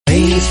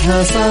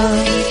عيشها صح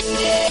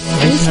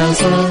عيشها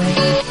صح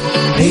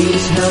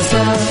عيشها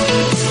صح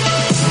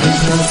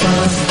عيشها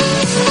صح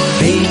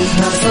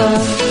عيشها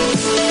صح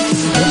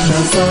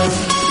عيشها صح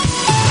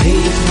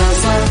عيشها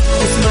صح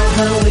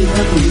اسمعها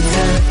والهم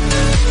ينزاح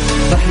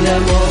أحلى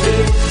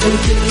مواضيع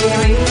الكل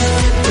يعيش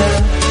حتى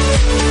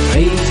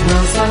عيشها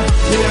صح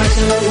من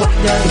 10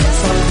 ل1 يا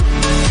صاح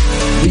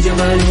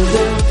بجمال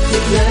وذوق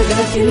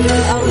تتلاقى كل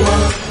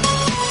الأرواح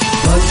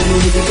فاشل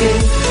وذكر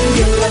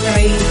يلا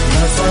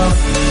نعيشها صح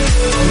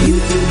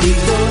يوتيوب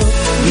ديكور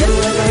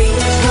يلا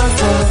نعيشها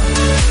صح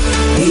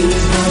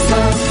عيشها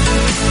صح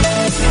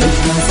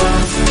عيشها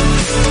صح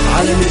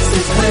على ميكس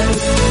FM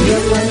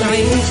يلا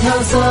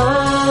نعيشها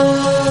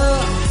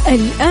صح.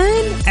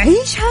 الآن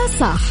عيشها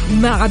صح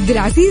مع عبد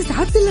العزيز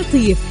عبد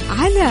اللطيف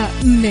على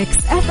ميكس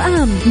اف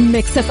ام.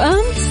 ميكس اف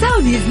ام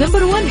سعوديز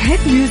نمبر 1 هيت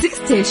ميوزك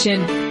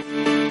ستيشن.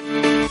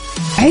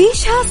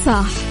 عيشها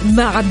صح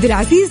مع عبد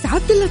العزيز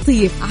عبد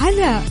اللطيف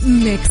على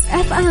ميكس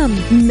اف ام.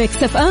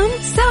 ميكس اف ام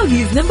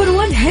سعوديز نمبر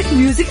 1 هيت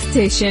ميوزك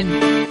ستيشن.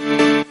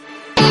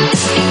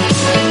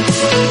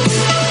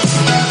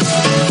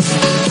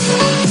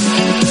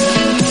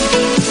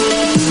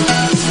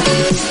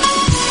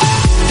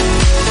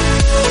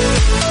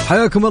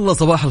 حياكم الله،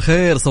 صباح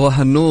الخير، صباح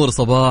النور،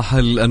 صباح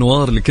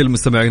الأنوار لكل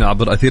مستمعين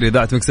عبر أثير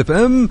إذاعة ميكس اف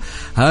ام.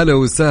 هلا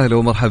وسهلا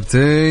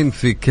ومرحبتين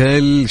في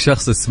كل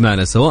شخص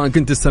اسمعنا، سواء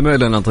كنت تستمع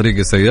لنا عن طريق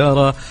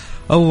السيارة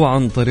أو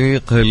عن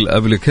طريق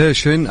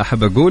الابليكيشن.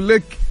 أحب أقول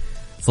لك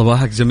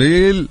صباحك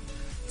جميل،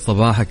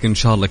 صباحك إن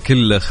شاء الله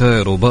كله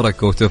خير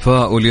وبركة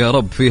وتفاؤل يا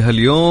رب في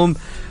هاليوم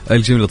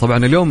الجميل.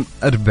 طبعا اليوم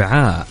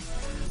أربعاء،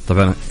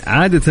 طبعا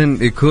عادة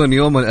يكون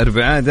يوم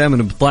الأربعاء دائما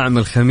بطعم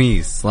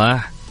الخميس،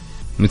 صح؟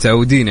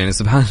 متعودين يعني،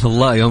 سبحان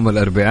الله يوم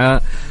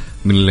الأربعاء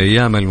من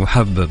الأيام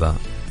المحببة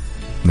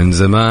من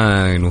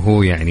زمان،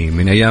 وهو يعني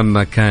من أيام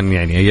ما كان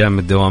يعني أيام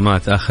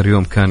الدوامات آخر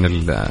يوم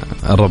كان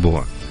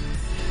الربوع،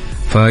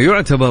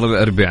 فيعتبر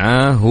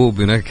الأربعاء هو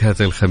بنكهة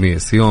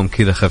الخميس، يوم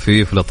كذا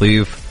خفيف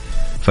لطيف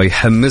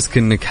فيحمسك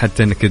إنك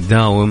حتى إنك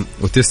تداوم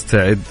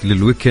وتستعد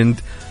للويكند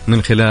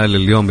من خلال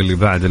اليوم اللي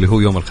بعد اللي هو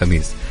يوم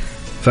الخميس.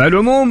 فعلى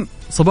العموم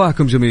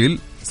صباحكم جميل،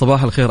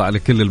 صباح الخير على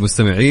كل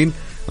المستمعين،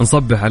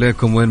 نصبح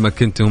عليكم وين ما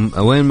كنتم،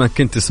 وين ما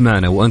كنت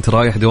تسمعنا، وأنت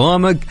رايح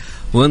دوامك،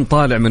 وين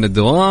طالع من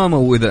الدوام،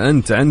 أو إذا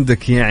أنت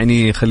عندك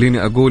يعني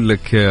خليني أقول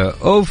لك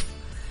أوف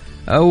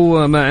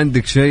أو ما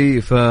عندك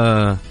شيء،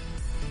 فكل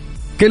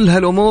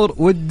هالأمور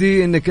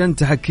ودي أنك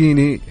أنت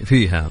حكيني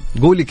فيها.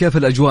 قولي كيف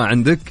الأجواء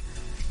عندك،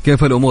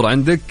 كيف الأمور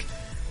عندك،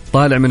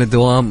 طالع من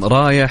الدوام،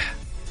 رايح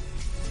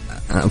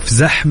في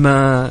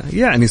زحمة،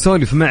 يعني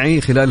سولف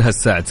معي خلال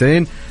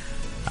هالساعتين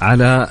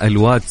على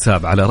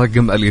الواتساب على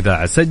رقم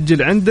الإذاعة.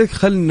 سجل عندك،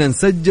 خلنا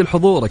نسجل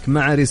حضورك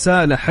مع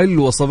رسالة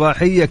حلوة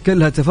صباحية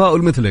كلها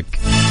تفاؤل مثلك.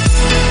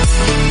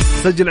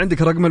 سجل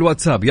عندك رقم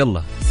الواتساب،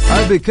 يلا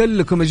أبي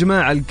كلكم يا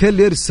جماعة، الكل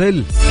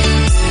يرسل،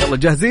 يلا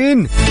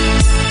جاهزين؟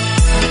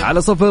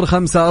 على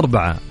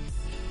 054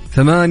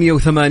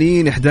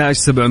 88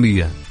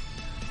 11700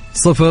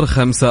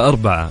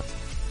 054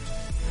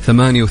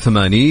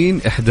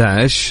 88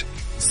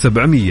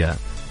 11700.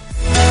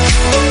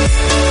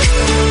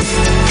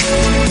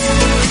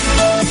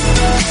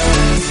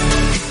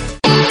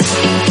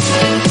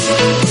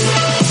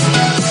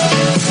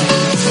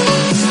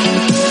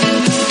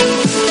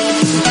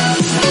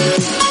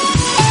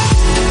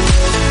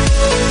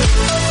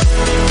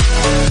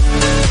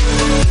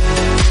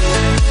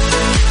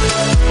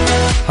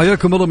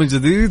 حياكم الله من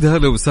جديد،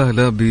 هلا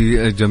وسهلا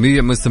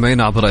بجميع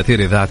مستمعينا عبر أثير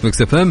إذاعة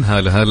ميكس اف ام.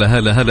 هلا هلا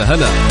هلا هلا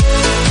هلا،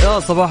 يا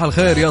صباح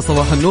الخير، يا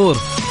صباح النور.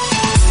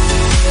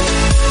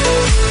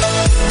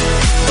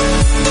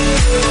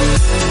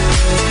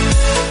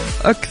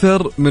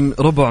 أكثر من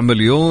 4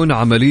 مليون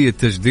عملية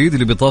تجديد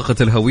لبطاقة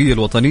الهوية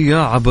الوطنية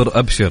عبر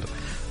أبشر.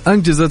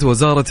 أنجزت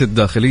وزارة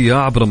الداخلية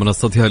عبر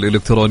منصتها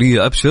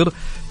الإلكترونية أبشر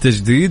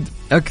تجديد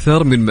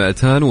أكثر من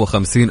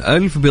 250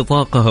 ألف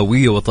بطاقة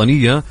هوية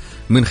وطنية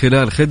من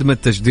خلال خدمة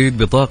تجديد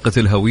بطاقة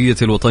الهوية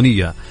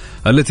الوطنية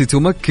التي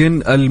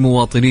تمكن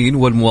المواطنين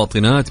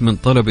والمواطنات من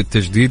طلب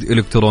التجديد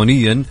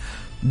إلكترونيا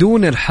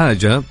دون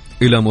الحاجة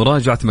إلى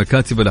مراجعة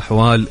مكاتب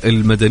الأحوال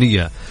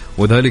المدنية،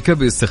 وذلك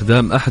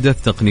باستخدام أحدث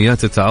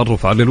تقنيات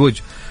التعرف على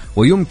الوجه.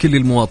 ويمكن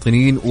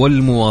للمواطنين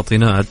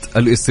والمواطنات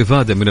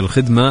الاستفادة من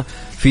الخدمة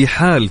في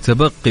حال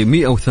تبقي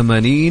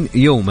 180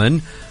 يوما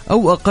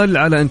أو أقل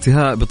على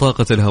انتهاء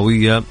بطاقة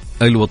الهوية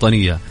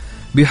الوطنية،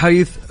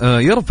 بحيث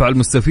يرفع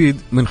المستفيد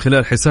من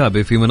خلال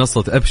حسابه في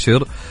منصة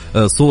أبشر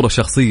صورة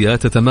شخصية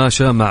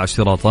تتماشى مع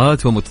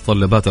اشتراطات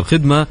ومتطلبات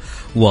الخدمة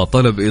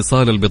وطلب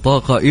إيصال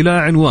البطاقة إلى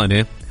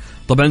عنوانه.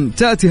 طبعا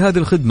تأتي هذه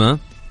الخدمة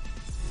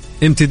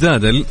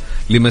امتدادا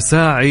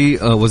لمساعي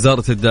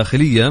وزارة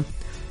الداخلية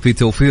في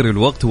توفير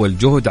الوقت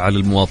والجهد على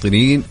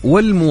المواطنين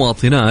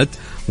والمواطنات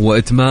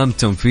وإتمام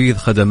تنفيذ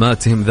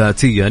خدماتهم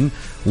ذاتيا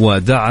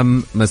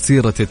ودعم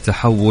مسيرة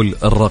التحول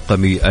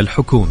الرقمي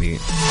الحكومي.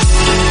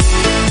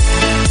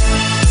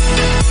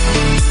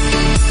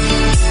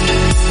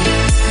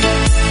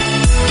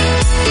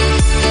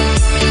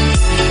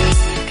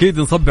 أكيد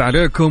نصبح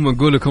عليكم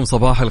ونقول لكم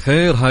صباح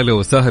الخير، هلا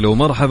وسهلا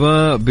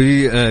ومرحبا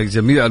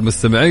بجميع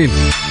المستمعين.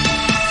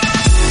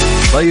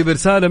 طيب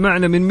رسالة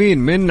معنا من مين؟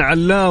 من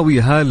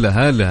علاوي.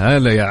 هلا هلا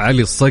هلا يا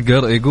علي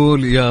الصقر،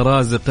 يقول يا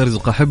رازق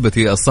ارزق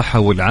أحبتي الصحة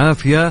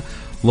والعافية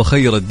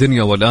وخير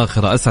الدنيا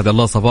والآخرة، أسعد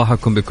الله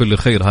صباحكم بكل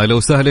خير. هلا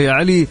وسهلا يا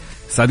علي،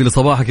 سعد لي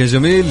صباحك يا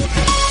جميل.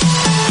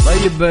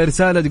 طيب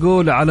رسالة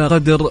تقول على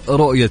قدر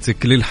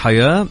رؤيتك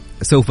للحياة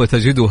سوف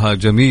تجدها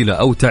جميلة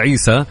أو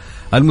تعيسة،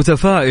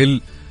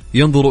 المتفائل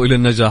ينظر إلى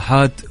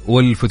النجاحات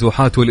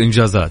والفتوحات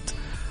والإنجازات،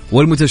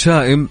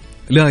 والمتشائم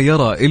لا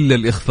يرى إلا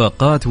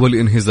الإخفاقات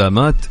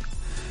والانهزامات،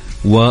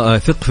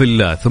 وثق في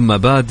الله ثم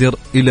بادر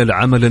إلى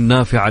العمل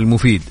النافع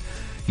المفيد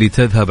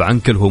لتذهب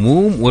عنك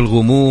الهموم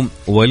والغموم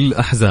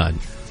والأحزان.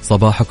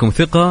 صباحكم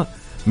ثقة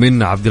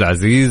من عبد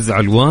العزيز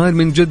علوان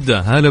من جدة.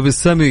 هلا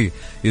بالسمي،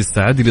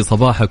 يستعد لي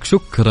صباحك.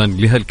 شكرا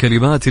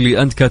لهالكلمات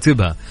اللي أنت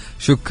كاتبها،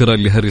 شكرا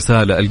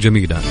لهالرسالة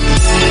الجميلة.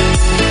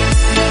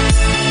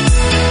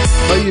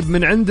 طيب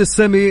من عند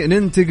السمي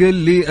ننتقل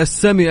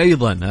للسمي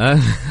أيضا.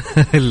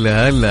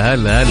 هلا هلا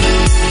هلا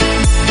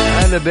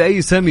هلا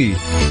بأي سمي.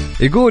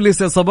 يقول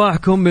لسه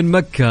صباحكم من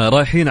مكة،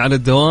 رايحين على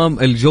الدوام،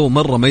 الجو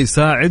مرة ما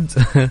يساعد.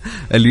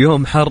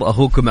 اليوم حر،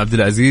 أخوكم عبد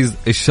العزيز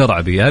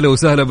الشرعبي. هلا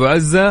وسهلا أبو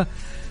عزة،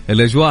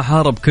 الأجواء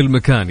حارة بكل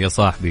مكان يا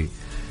صاحبي،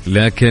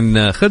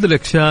 لكن خذ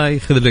لك شاي،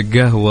 خذ لك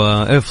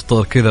قهوة،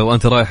 افطر كذا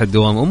وأنت رايح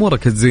الدوام،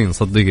 أمورك تزين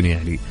صدقني،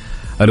 يعني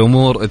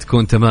الأمور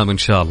تكون تمام إن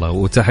شاء الله.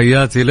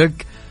 وتحياتي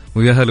لك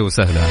ويا هلا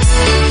وسهلا.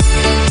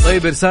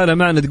 طيب رسالة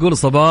معنا تقول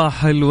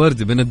صباح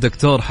الورد من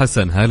الدكتور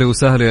حسن. هلا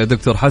وسهلا يا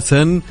دكتور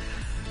حسن،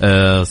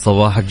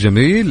 صباحك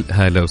جميل،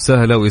 هلا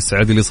وسهلا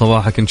ويسعد لي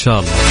صباحك إن شاء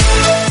الله.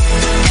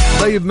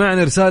 طيب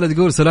معنا رسالة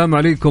تقول السلام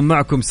عليكم،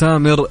 معكم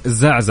سامر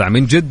زعزع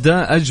من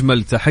جدة،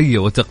 أجمل تحية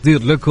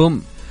وتقدير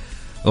لكم،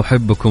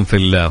 أحبكم في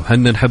الله.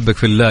 وحنا نحبك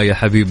في الله يا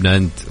حبيبنا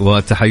أنت،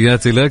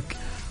 وتحياتي لك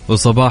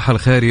وصباح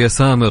الخير يا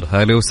سامر،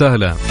 هلا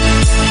وسهلا.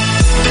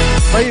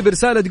 طيب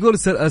رسالة تقول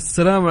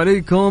السلام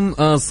عليكم،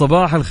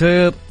 صباح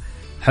الخير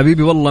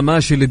حبيبي، والله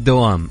ماشي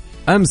للدوام،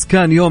 أمس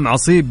كان يوم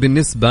عصيب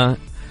بالنسبة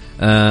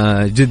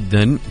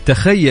جدا،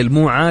 تخيل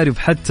مو عارف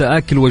حتى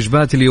أكل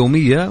وجبات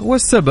اليومية،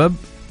 والسبب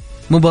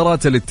مباراة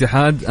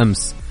الاتحاد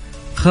أمس،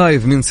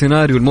 خايف من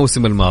سيناريو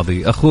الموسم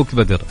الماضي. أخوك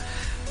بدر.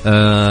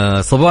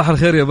 صباح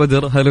الخير يا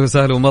بدر، هلا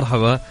وسهلا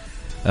ومرحبا.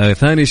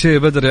 ثاني شيء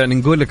بدر، يعني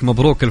نقول لك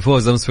مبروك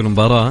الفوز أمس في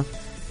المباراة،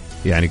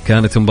 يعني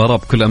كانت مباراة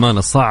بكل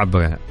أمانة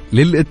صعبة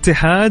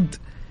للاتحاد،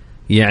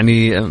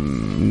 يعني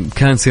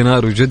كان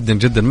سيناريو جدا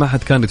جدا ما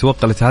حد كان يتوقع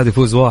الاتحاد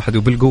يفوز 1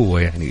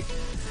 وبالقوة يعني،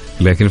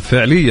 لكن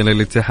فعليا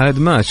الاتحاد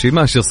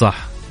ماشي صح.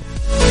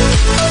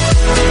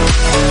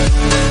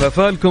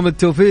 ففالكم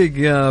التوفيق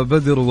يا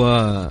بدر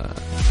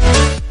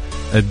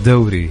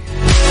والدوري.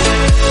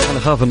 أنا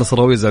خاف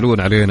النصراوي يزعلون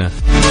علينا.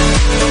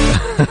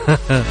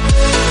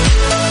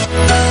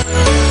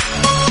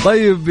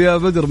 طيب يا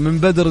بدر، من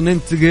بدر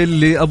ننتقل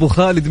لأبو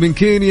خالد من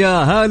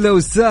كينيا. هلا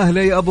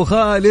وسهلا يا أبو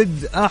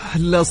خالد،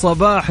 أحلى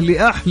صباح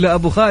لأحلى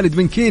أبو خالد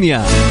من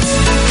كينيا.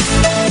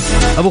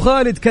 أبو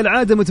خالد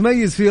كالعادة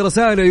متميز في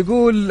رسالة،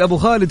 يقول أبو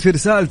خالد في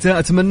رسالته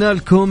أتمنى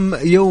لكم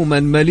يوما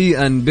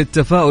مليئا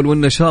بالتفاؤل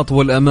والنشاط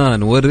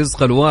والأمان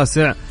والرزق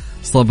الواسع،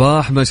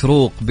 صباح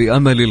مشروق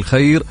بأمل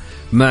الخير،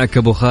 معك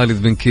أبو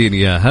خالد من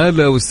كينيا.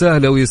 هلا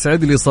وسهلا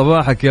ويسعد لي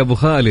صباحك يا أبو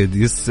خالد،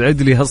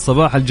 يسعد لي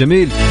هالصباح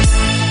الجميل.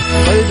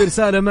 طيب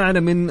رسالة معنا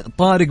من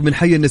طارق من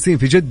حي النسيم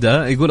في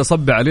جدة، يقول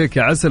أصبح عليك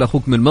يا عسل،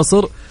 أخوك من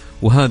مصر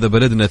وهذا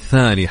بلدنا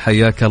الثاني،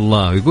 حياك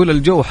الله. يقول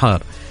الجو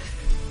حار،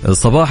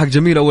 صباحك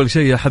جميل أول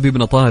شيء يا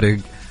حبيبنا طارق،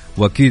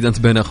 وأكيد أنت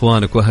بين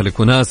أخوانك وأهلك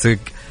وناسك،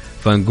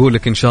 فنقول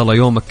لك إن شاء الله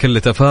يومك كله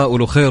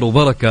تفاؤل وخير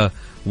وبركة،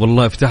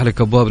 والله يفتح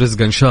لك أبواب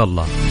رزق إن شاء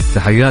الله.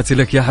 تحياتي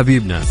لك يا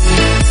حبيبنا.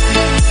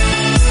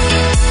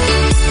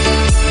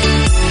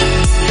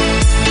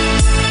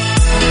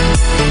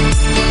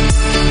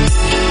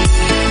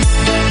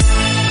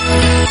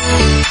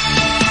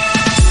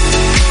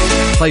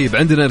 طيب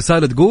عندنا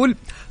رسالة تقول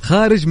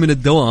خارج من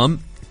الدوام،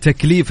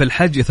 تكليف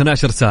الحج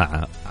 12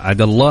 ساعة،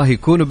 عد الله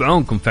يكون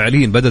بعونكم،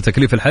 فعليا بدأ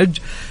تكليف الحج.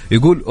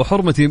 يقول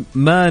وحرمتي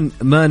ما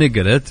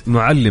نقلت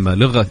معلمة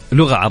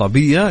لغة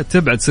عربية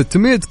تبعد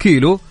 600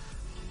 كيلو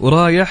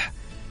ورايح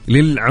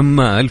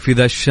للعمال في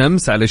ذا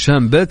الشمس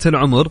علشان بيت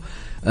العمر.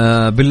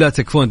 بالله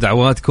تكفون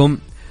دعواتكم،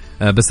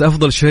 بس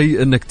أفضل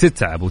شيء أنك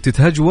تتعب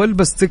وتتهجول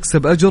بس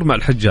تكسب أجر مع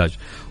الحجاج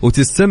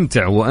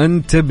وتستمتع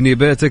وأنت تبني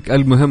بيتك.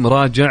 المهم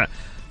راجع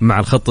مع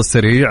الخط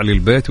السريع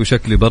للبيت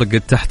وشكلي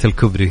برقد تحت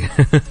الكوبري.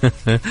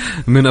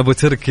 من أبو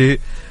تركي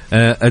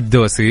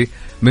الدوسي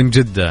من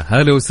جدة.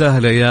 هلا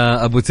وسهلا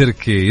يا أبو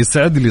تركي،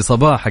 يسعد لي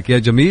صباحك يا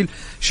جميل.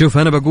 شوف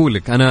أنا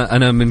بقولك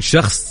أنا من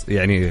شخص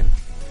يعني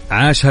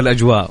عاش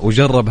هالأجواء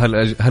وجرب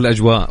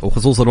هالأجواء،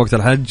 وخصوصا وقت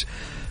الحج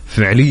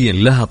فعليا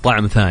لها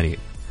طعم ثاني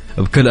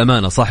بكل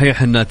أمانة.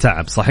 صحيح أنها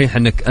تعب، صحيح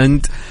أنك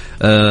أنت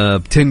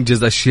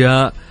بتنجز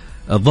أشياء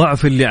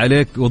ضعف اللي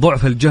عليك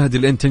وضعف الجهد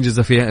اللي أنت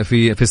تنجزه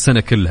في السنة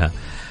كلها،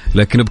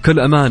 لكن بكل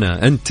أمانة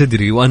أنت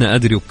تدري وأنا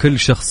أدري وكل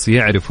شخص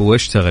يعرف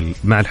ويشتغل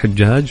مع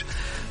الحجاج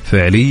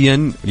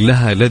فعليا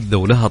لها لذة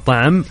ولها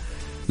طعم،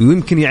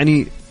 ويمكن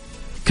يعني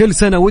كل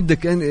سنة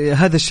ودك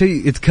هذا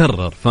الشيء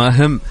يتكرر،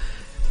 فاهم؟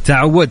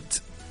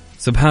 تعودت،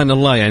 سبحان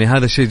الله، يعني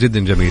هذا الشيء جدا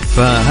جميل،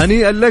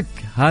 فهنيئا لك.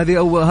 هذا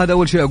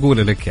أول شيء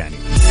أقوله لك يعني.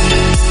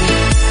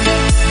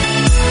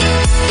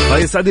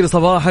 يسعد لي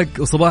صباحك،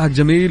 وصباحك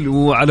جميل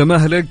وعلى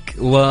مهلك،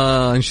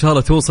 وإن شاء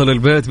الله توصل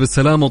البيت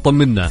بالسلامة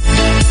وطمنا.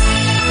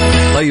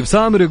 طيب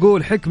سامر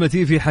يقول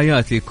حكمتي في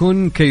حياتي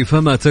كن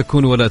كيفما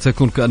تكن ولا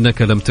تكن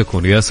كأنك لم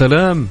تكن. يا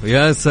سلام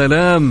يا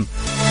سلام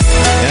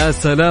يا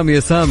سلام يا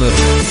سامر.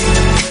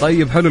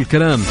 طيب حلو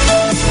الكلام.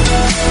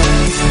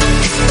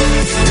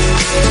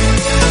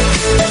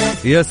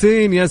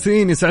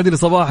 ياسين يسعد لي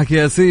صباحك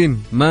ياسين،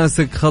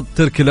 ماسك خط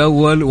ترك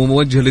الأول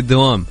وموجه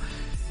للدوام.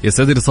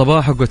 يسعد لي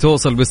صباحك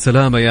وتوصل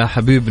بالسلامة يا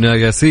حبيبنا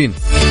ياسين.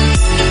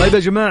 طيب يا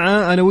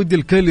جماعة أنا ودي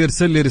الكل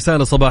يرسل لي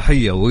رسالة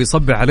صباحية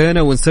ويصبح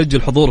علينا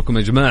ونسجل حضوركم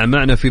يا جماعة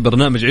معنا في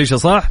برنامج عيشة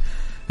صح.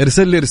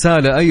 ارسل لي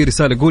رسالة، أي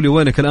رسالة، قولي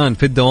وينك الآن،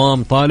 في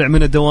الدوام، طالع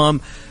من الدوام،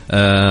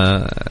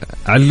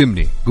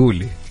 علمني،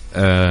 قولي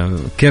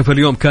كيف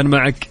اليوم كان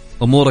معك،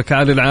 أمورك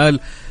على العال،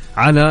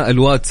 على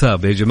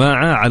الواتساب يا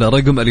جماعة، على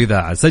رقم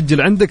الإذاعة.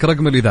 سجل عندك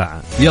رقم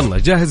الإذاعة، يلا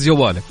جاهز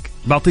جوالك،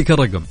 بعطيك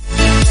الرقم.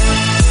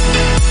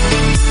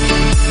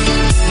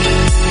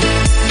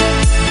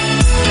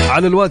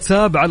 على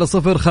الواتساب على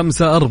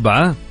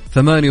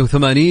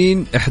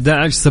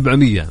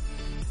 054-88-11-700.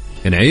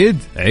 نعيد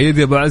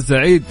يا أبو عزة،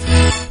 عيد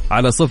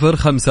على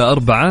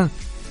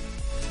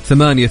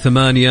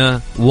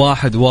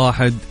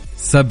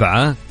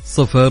 054-88-11-700.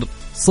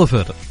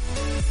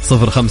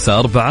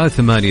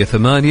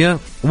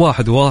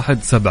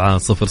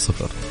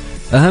 054-88-11-700.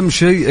 أهم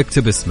شيء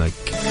اكتب اسمك.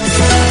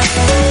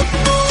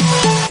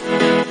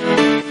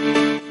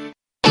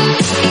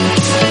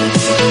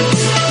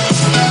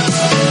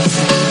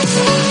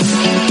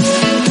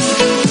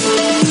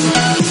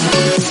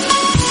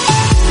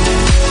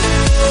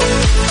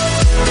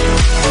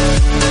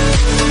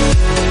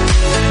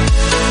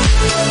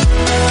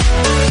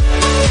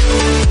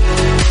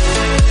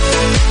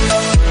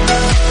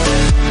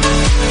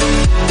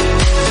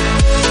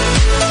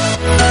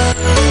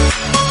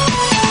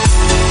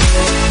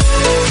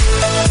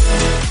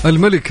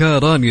 الملكة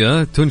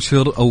رانيا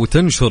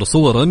تنشر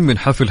صورا من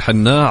حفل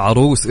حناء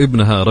عروس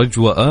ابنها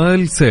رجوة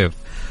آل سيف.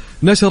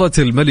 نشرت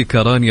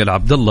الملكة رانيا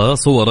العبد الله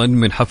صورا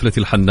من حفلة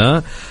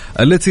الحناء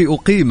التي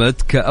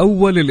أقيمت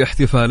كأول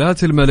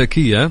الاحتفالات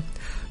الملكية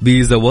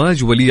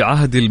بزواج ولي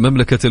عهد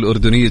المملكة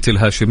الأردنية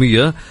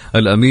الهاشمية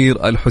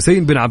الأمير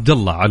الحسين بن عبد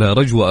الله على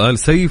رجوة آل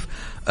سيف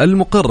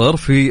المقرر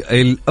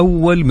في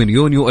الأول من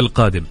يونيو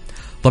القادم.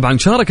 طبعا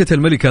شاركت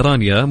الملكة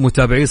رانيا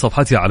متابعي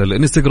صفحتها على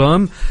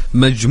الانستغرام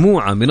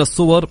مجموعة من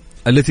الصور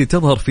التي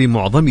تظهر في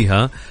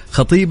معظمها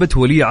خطيبة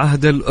ولي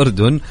عهد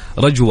الأردن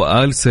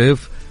رجوة آل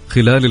سيف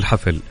خلال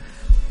الحفل.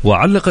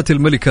 وعلقت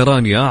الملكة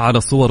رانيا على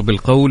الصور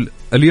بالقول: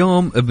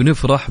 اليوم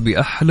بنفرح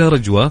بأحلى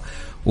رجوة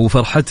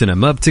وفرحتنا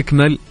ما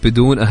بتكمل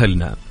بدون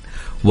أهلنا.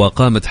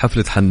 وقامت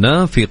حفلة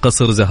حناء في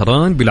قصر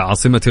زهران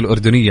بالعاصمة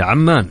الأردنية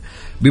عمان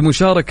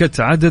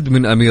بمشاركة عدد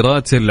من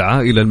أميرات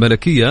العائلة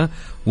الملكية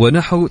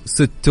ونحو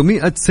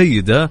 600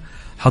 سيدة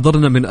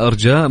حضرنا من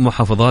أرجاء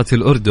محافظات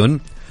الأردن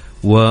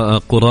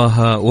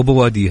وقراها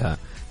وبواديها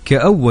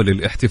كأول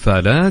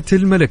الاحتفالات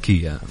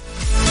الملكية.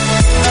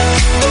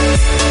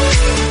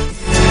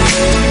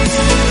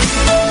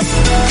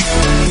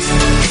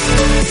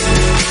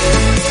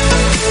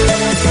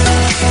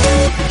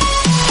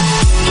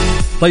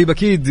 طيب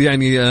أكيد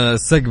يعني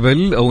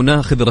استقبل أو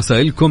ناخذ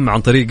رسائلكم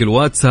عن طريق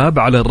الواتساب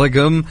على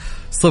الرقم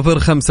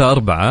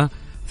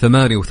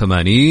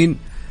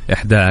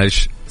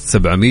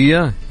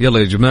 054-88-11-700. يلا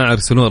يا جماعة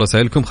ارسلوا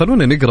رسائلكم،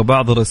 خلونا نقرأ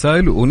بعض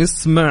الرسائل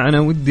ونسمع. أنا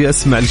ودي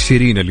أسمع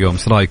الشيرين اليوم،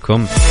 ايش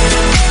رايكم؟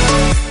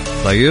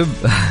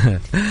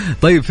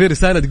 طيب في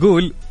رسالة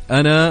تقول: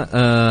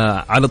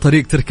 أنا على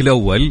طريق ترك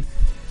الأول،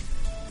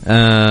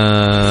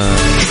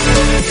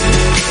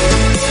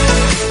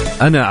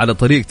 أنا على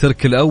طريق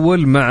ترك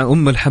الأول مع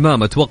أم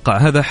الحمام. أتوقع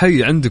هذا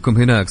حي عندكم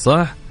هناك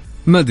صح؟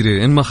 ما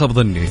أدري إن ما خاب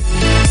ظني.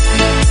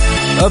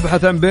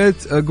 أبحث عن بيت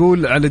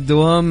أقول على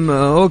الدوام.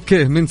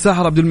 أوكي من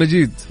ساحر عبد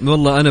المجيد.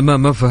 والله أنا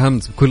ما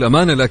فهمت بكل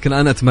أمانة، لكن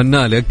أنا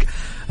أتمنى لك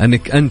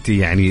أنك أنت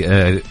يعني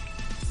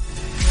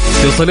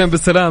توصلين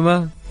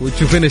بالسلامة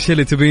وتشوفين الشيء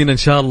اللي تبين إن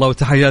شاء الله.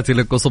 وتحياتي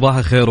لك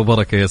وصباح خير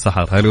وبركة يا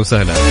سحر. هلا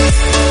وسهلا.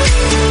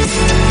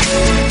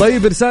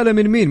 طيب رسالة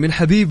من مين؟ من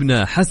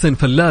حبيبنا حسن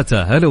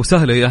فلاتة. هلا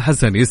وسهلا يا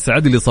حسن،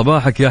 يسعد لي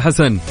صباحك يا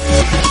حسن.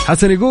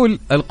 حسن يقول: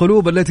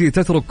 القلوب التي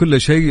تترك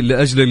كل شيء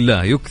لأجل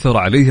الله يكثر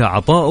عليها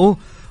عطاؤه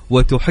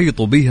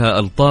وتحيط بها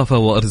ألطافه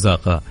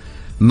وأرزاقه.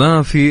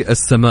 ما في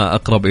السماء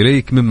أقرب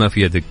إليك مما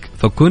في يدك،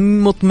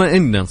 فكن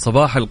مطمئنا.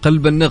 صباح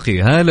القلب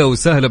النقي. هلا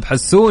وسهلا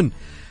بحسون،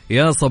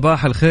 يا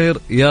صباح الخير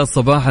يا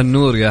صباح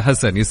النور يا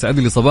حسن، يسعد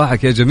لي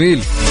صباحك يا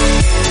جميل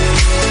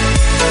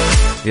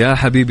يا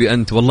حبيبي.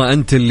 أنت والله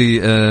أنت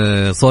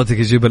اللي صوتك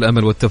يجيب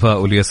الأمل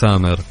والتفاؤل يا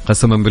سامر،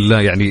 قسما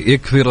بالله. يعني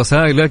يكفي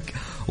رسائلك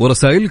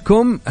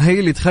ورسائلكم هي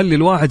اللي تخلي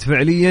الواحد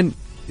فعليا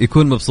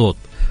يكون مبسوط.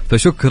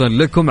 فشكرا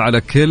لكم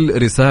على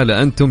كل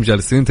رسالة أنتم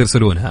جالسين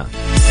ترسلونها.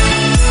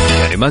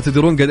 يعني ما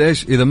تدرون قد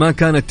إيش إذا ما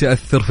كانت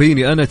تأثر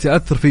فيني أنا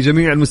تأثر في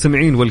جميع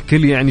المستمعين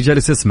والكل يعني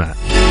جالس يسمع.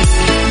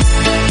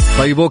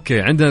 طيب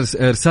أوكي، عندنا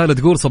رسالة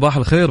تقول صباح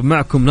الخير،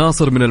 معكم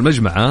ناصر من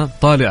المجمعة،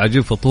 طالع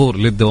أجيب فطور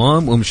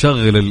للدوام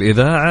ومشغل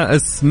الإذاعة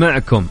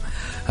أسمعكم،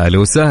 هلا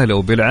وسهلا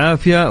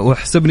وبالعافية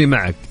واحسبني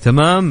معك.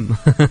 تمام.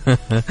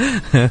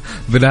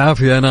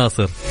 بالعافية يا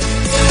ناصر.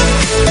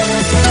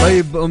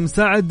 طيب أم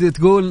سعد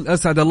تقول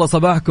أسعد الله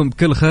صباحكم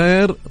بكل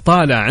خير،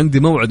 طالع عندي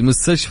موعد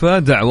مستشفى،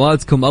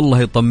 دعواتكم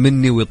الله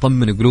يطمني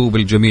ويطمن قلوب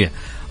الجميع.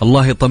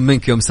 الله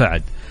يطمنك يا أم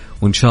سعد،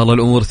 وإن شاء الله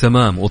الأمور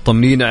تمام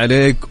وطمنين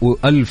عليك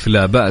وألف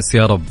لا بأس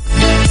يا رب.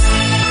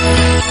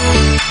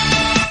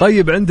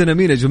 طيب عندنا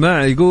مين يا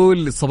جماعة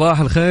يقول صباح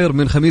الخير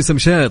من خميس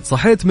مشيت،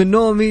 صحيت من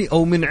نومي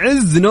أو من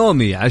عز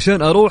نومي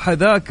عشان أروح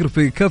أذاكر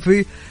في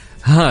كفي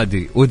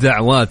هادي،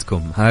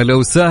 ودعواتكم هلا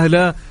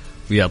وسهلا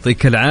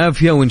ويعطيك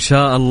العافية، وإن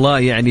شاء الله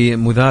يعني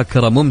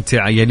مذاكرة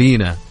ممتعة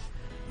يلينا،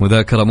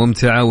 مذاكرة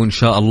ممتعة وإن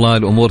شاء الله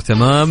الأمور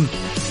تمام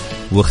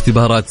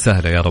واختبارات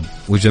سهلة يا رب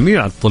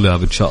وجميع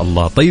الطلاب إن شاء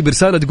الله. طيب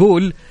رسالة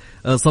تقول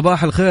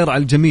صباح الخير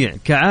على الجميع،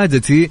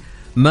 كعادتي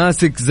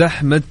ماسك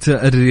زحمة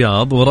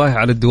الرياض ورايح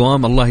على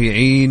الدوام، الله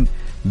يعين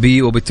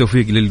بي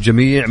وبالتوفيق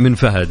للجميع، من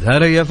فهد.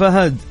 هلا يا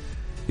فهد،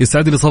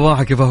 يسعد لي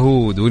صباحك يا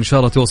فهود وإن شاء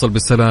الله توصل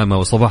بالسلامة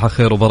وصباح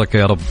خير وبركة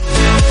يا رب.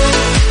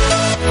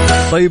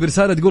 طيب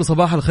رسالة تقول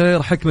صباح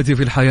الخير، حكمتي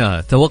في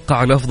الحياة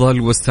توقع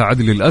الأفضل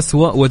واستعد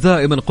للأسوأ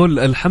ودائما قل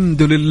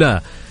الحمد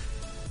لله.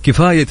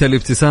 كفاية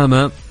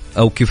الابتسامة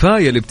أو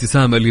كفاية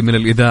الابتسامة اللي من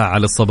الإذاعة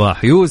على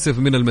الصباح. يوسف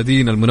من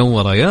المدينة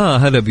المنورة، يا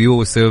هلا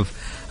بيوسف،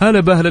 هلا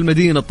بأهل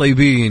المدينة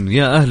الطيبين،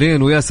 يا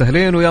أهلين ويا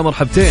سهلين ويا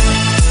مرحبتين،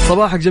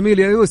 صباحك جميل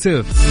يا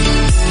يوسف.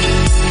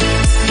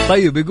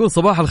 طيب يقول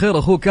صباح الخير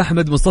أخوك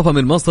أحمد مصطفى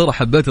من مصر،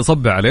 حبيت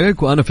أصب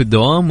عليك وأنا في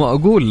الدوام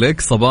وأقول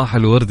لك صباح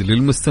الورد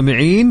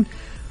للمستمعين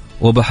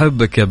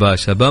وبحبك يا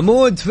باشا،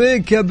 بموت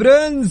فيك يا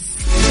برنس،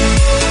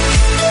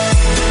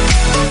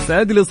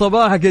 سعد لي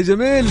صباحك يا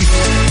جميل.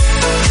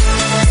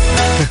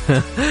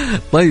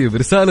 طيب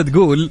رسالة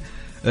تقول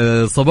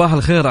صباح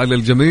الخير على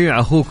الجميع،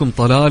 أخوكم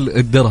طلال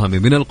الدرهمي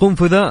من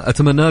القنفذة،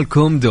 أتمنى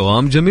لكم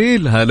دوام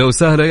جميل. هلا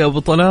وسهلا يا أبو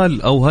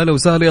طلال، أو هلا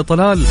وسهلا يا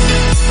طلال،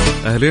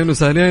 أهلين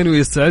وسهلين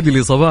ويستعد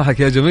لي صباحك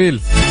يا جميل.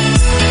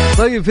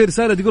 طيب في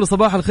رسالة تقول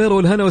صباح الخير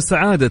والهنا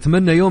والسعادة،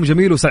 أتمنى يوم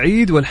جميل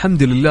وسعيد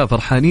والحمد لله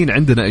فرحانين،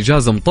 عندنا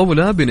إجازة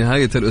مطولة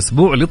بنهاية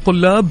الأسبوع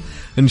للطلاب،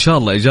 إن شاء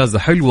الله إجازة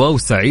حلوة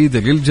وسعيدة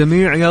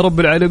للجميع يا رب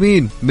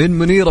العالمين. من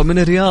منيرة من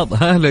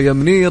الرياض، هلا يا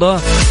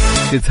منيرة،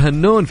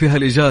 تتهنون في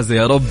هالإجازة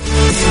يا رب.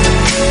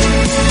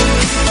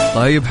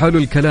 طيب حلو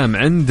الكلام.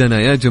 عندنا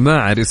يا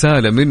جماعة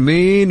رسالة من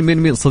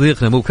مين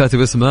صديقنا مو كاتب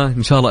اسمه،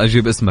 إن شاء الله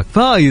أجيب اسمك،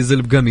 فايز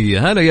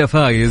البقمية. هلا يا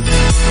فايز.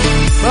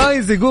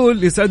 فايز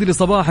يقول يسعد لي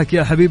صباحك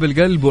يا حبيب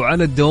القلب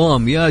وعلى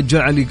الدوام، يا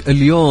جعل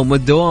اليوم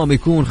والدوام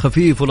يكون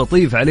خفيف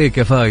ولطيف عليك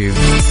يا فايز،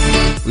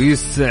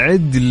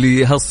 ويسعد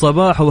لي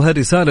هالصباح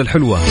وهالرسالة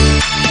الحلوة.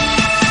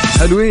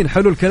 حلوين،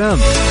 حلو الكلام.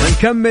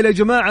 نكمل يا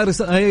جماعة.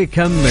 هي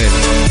كمل.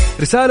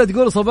 رسالة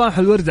تقول صباح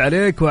الورد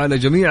عليك وعلى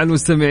جميع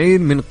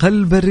المستمعين من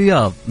قلب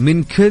الرياض،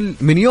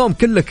 من يوم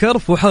كله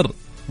كرف وحر،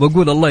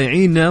 وأقول الله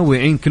يعيننا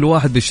ويعين كل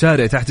واحد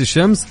بالشارع تحت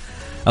الشمس.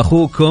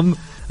 أخوكم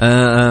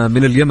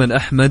من اليمن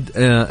أحمد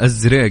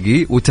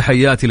الزريقي،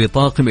 وتحياتي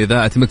لطاقم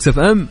إذاعة مكس اف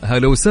ام.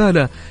 هلا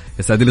وسهلا،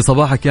 يسعد لي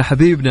صباحك يا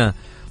حبيبنا،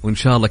 وإن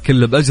شاء الله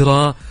كله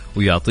بأجره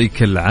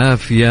ويعطيك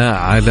العافية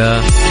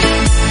على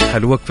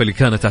الوقفة اللي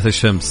كانت تحت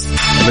الشمس.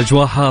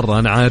 الأجواء حارة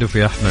أنا عارف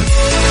يا أحمد.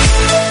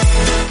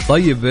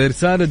 طيب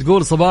رسالة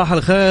تقول صباح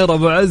الخير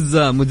أبو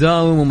عزة،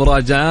 مداوم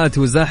ومراجعات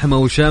وزحمة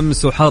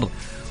وشمس وحر،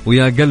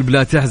 ويا قلب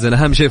لا تحزن،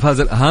 أهم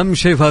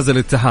شيء في هذا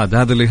الاتحاد،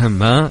 هذا اللي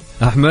يهم. ها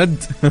أحمد.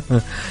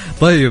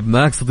 طيب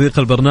معك صديق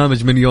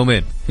البرنامج من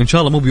يومين، إن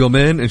شاء الله مو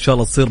بيومين، إن شاء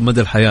الله تصير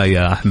مدى الحياة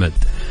يا أحمد،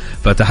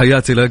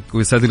 فتحياتي لك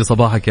ويسعد لي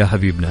صباحك يا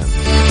حبيبنا.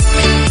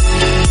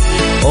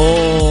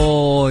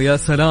 أوه يا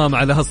سلام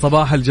على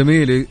هالصباح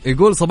الجميل.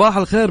 يقول صباح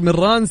الخير من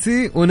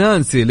رانسي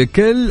ونانسي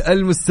لكل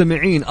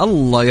المستمعين،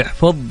 الله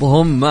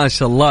يحفظهم ما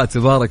شاء الله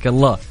تبارك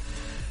الله،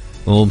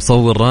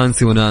 ومصور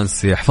رانسي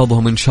ونانسي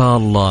يحفظهم إن شاء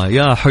الله،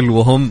 يا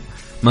حلوهم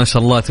ما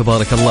شاء الله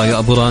تبارك الله يا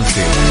أبو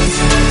رانسي.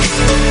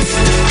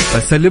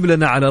 فسلم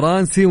لنا على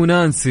رانسي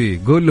ونانسي،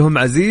 قول لهم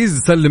عزيز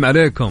سلم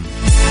عليكم.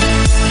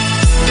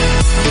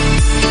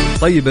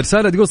 طيب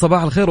رسالة تقول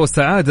صباح الخير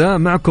والسعادة،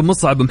 معكم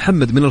مصعب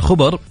محمد من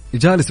الخبر،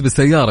 جالس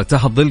بالسيارة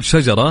تحت ظل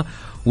شجرة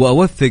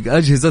وأوثق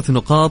أجهزة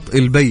نقاط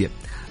البيع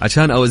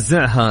عشان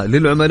أوزعها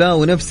للعملاء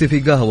ونفسي في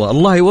قهوة.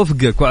 الله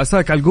يوفقك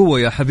وعساك على القوة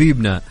يا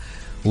حبيبنا،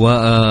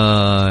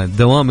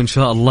 ودوام إن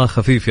شاء الله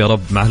خفيف يا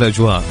رب مع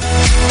الأجواء.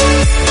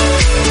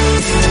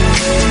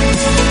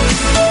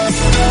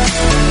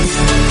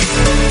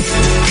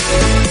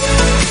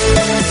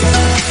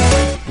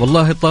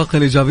 والله الطاقة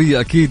الإيجابية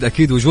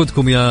أكيد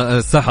وجودكم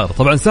يا سحر.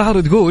 طبعا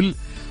سحر تقول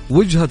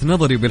وجهة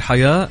نظري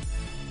بالحياة،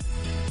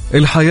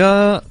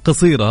 الحياة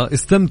قصيرة،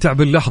 استمتع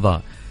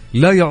باللحظة،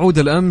 لا يعود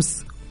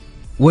الأمس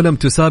ولم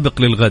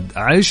تسابق للغد،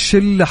 عيش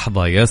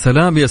اللحظة. يا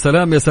سلام يا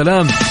سلام يا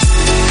سلام.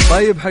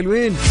 طيب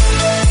حلوين.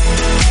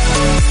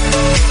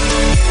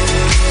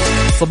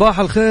 صباح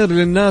الخير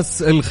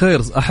للناس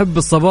الخير، أحب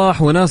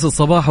الصباح وناس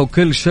الصباح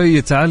وكل شيء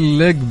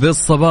يتعلق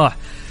بالصباح.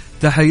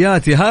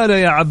 تحياتي. هلا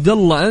يا عبد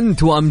الله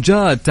أنت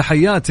وأمجاد،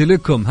 تحياتي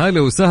لكم.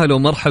 هلا وسهلا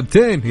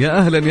ومرحبتين، يا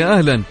أهلا يا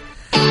أهلا.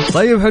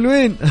 طيب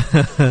حلوين.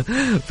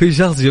 في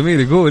شخص جميل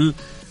يقول،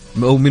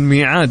 أو من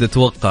ميعاد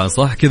أتوقع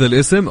صح كذا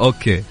الاسم،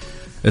 أوكي،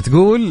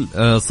 تقول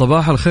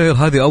صباح الخير،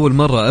 هذه أول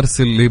مرة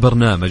أرسل لي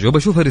برنامج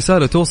وبشوف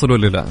الرسالة توصل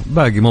ولا لا.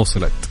 باقي ما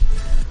وصلت،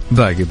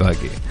 باقي.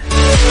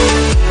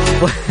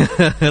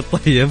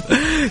 طيب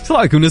ايش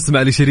رايكم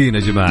نسمع لشيرين يا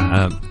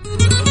جماعة؟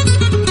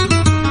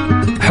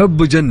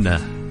 حب جنة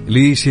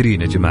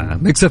لشيرين يا جماعة.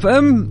 ميكس اف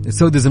ام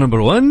سعوديز نمبر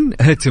 1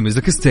 هيت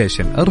ميوزك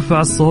ستيشن.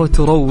 ارفع الصوت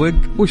وروق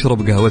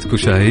واشرب قهوتك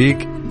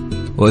وشاهيك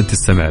وانت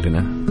تستمع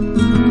لنا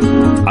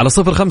على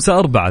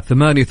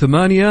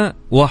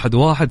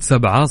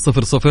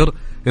 0548811700.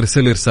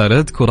 ارسل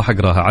رسالتك وراح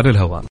اقراها على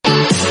الهواء.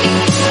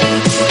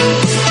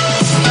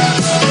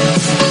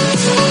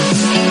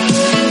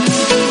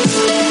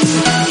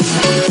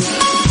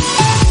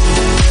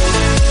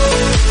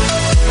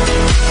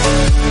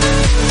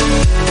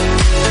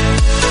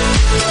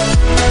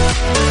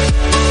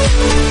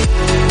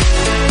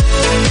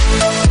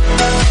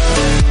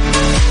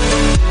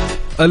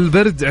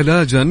 البرد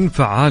علاجا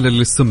فعالا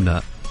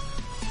للسمنة.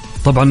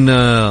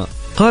 طبعا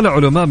قال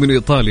علماء من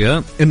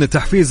إيطاليا إن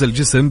تحفيز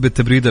الجسم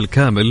بالتبريد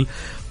الكامل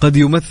قد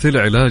يمثل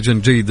علاجا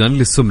جيدا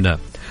للسمنة،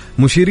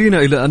 مشيرين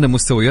إلى أن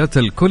مستويات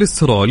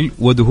الكوليسترول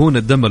ودهون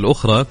الدم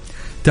الأخرى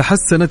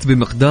تحسنت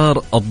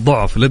بمقدار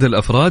الضعف لدى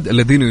الأفراد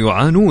الذين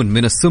يعانون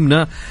من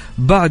السمنة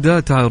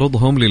بعد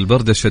تعرضهم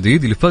للبرد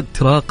الشديد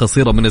لفترة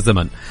قصيرة من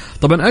الزمن.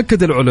 طبعا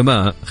أكد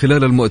العلماء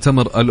خلال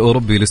المؤتمر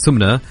الأوروبي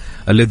للسمنة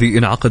الذي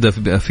انعقد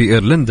في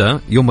إيرلندا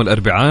يوم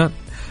الأربعاء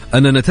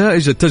أن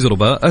نتائج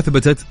التجربة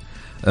أثبتت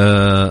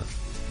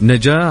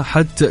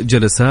نجاح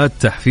جلسات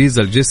تحفيز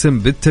الجسم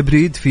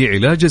بالتبريد في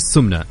علاج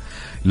السمنة،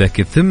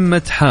 لكن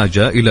ثمة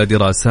حاجة إلى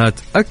دراسات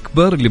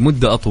أكبر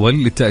لمدة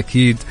أطول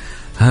لتأكيد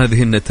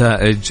هذه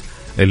النتائج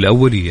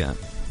الأولية.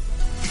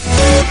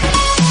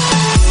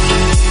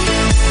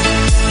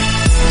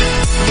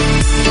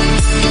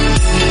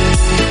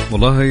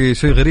 والله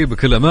شيء غريب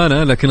بكل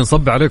أمانة، لكن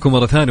نصب عليكم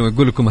مرة ثانية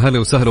ونقول لكم هلا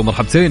وسهلا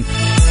ومرحبتين.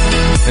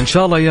 إن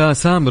شاء الله يا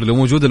سامر لو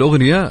موجود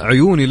الأغنية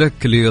عيوني لك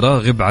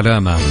لراغب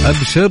علامة،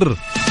 أبشر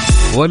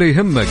ولا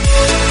يهمك.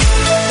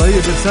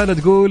 طيب رسالة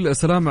تقول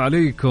السلام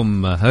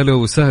عليكم، هلا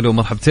وسهلا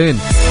ومرحبتين.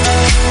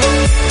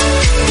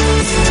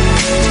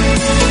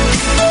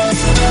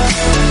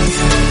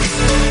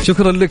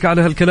 شكرا لك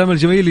على هالكلام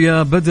الجميل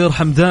يا بدر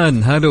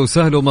حمدان، هلا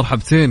وسهلا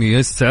ومرحبتين،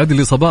 يستعد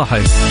لي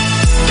صباحي.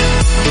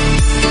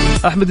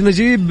 أحمد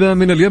نجيب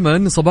من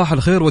اليمن، صباح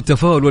الخير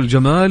والتفاؤل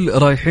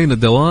والجمال، رايحين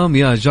الدوام،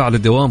 يا جعل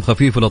الدوام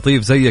خفيف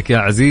ولطيف زيك يا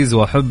عزيز،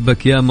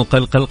 وأحبك يا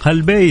مقلقل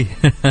قلبي.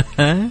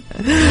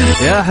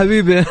 يا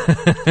حبيبي.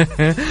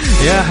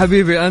 يا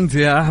حبيبي أنت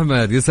يا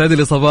أحمد، يسعد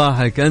لي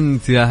صباحك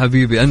أنت يا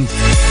حبيبي أنت،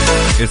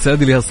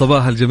 يسعد لي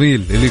هالصباح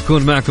الجميل اللي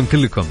يكون معكم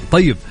كلكم.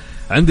 طيب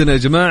عندنا يا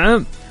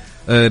جماعة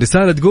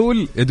رسالة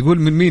تقول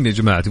من مين يا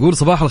جماعة؟ تقول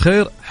صباح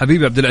الخير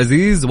حبيبي عبد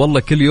العزيز، والله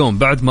كل يوم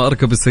بعد ما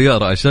أركب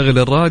السيارة أشغل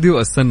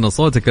الراديو أستنى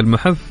صوتك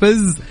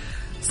المحفز،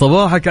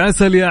 صباحك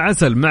عسل يا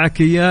عسل،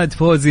 معك إياد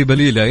فوزي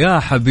بليلة. يا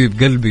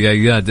حبيب قلبي يا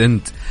إياد،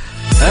 أنت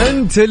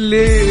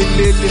اللي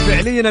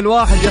فعليا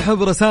الواحد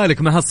يحب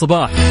رسالك مع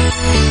هالصباح.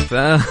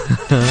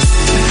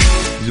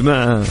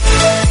 جماعة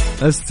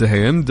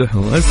أستحي أمدح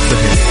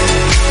وأستحي.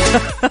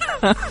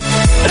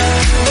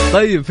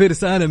 طيب في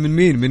رسالة من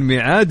مين؟ من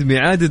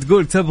ميعاد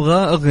تقول تبغى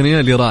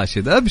أغنية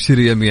لراشد. أبشر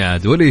يا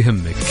ميعاد ولا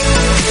يهمك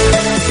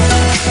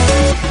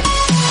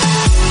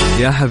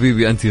يا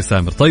حبيبي أنت يا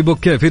سامر. طيب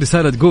أوكي، في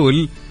رسالة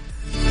تقول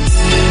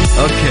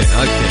أوكي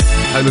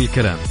حلو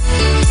الكلام.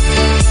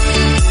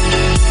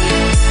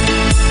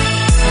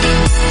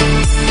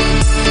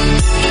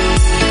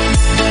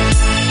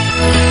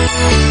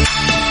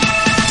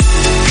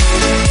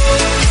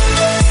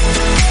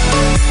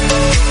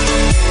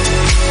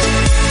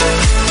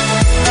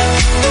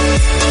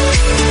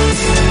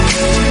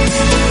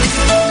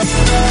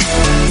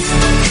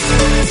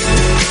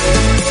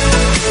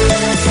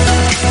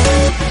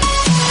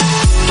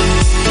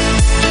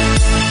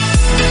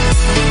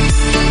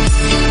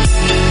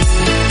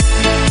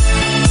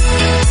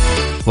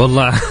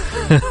 والله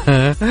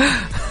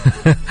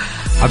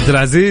عبد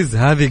العزيز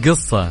هذه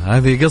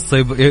قصة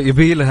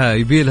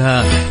يبي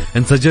لها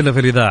نسجلها في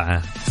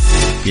الإذاعة،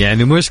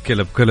 يعني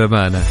مشكلة بكل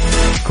أمانة.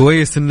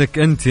 كويس إنك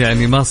أنت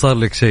يعني ما صار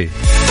لك شيء،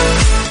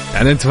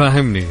 يعني أنت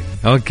فاهمني.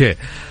 أوكي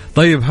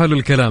طيب حلو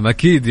الكلام.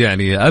 أكيد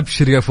يعني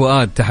أبشر يا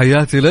فؤاد،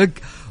 تحياتي لك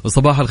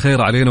وصباح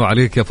الخير علينا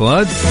وعليك يا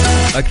فؤاد.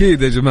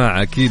 أكيد يا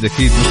جماعة أكيد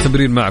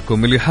مستمرين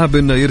معكم. اللي حاب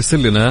إنه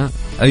يرسل لنا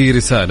أي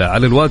رسالة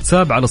على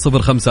الواتساب على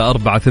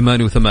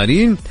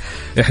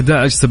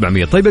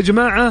 0548811700. طيب يا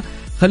جماعة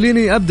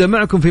خليني أبدأ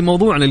معكم في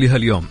موضوعنا اللي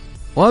هاليوم،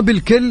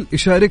 وبالكل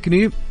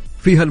يشاركني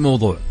في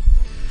هالموضوع.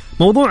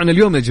 موضوعنا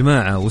اليوم يا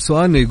جماعة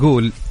وسؤالنا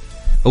يقول،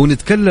 أو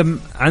نتكلم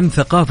عن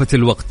ثقافة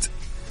الوقت.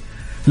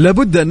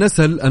 لابد أن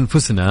نسأل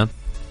أنفسنا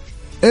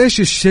إيش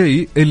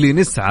الشيء اللي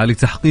نسعى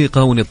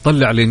لتحقيقه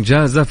ونتطلع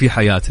لإنجازه في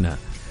حياتنا،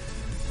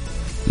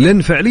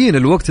 لأن فعليا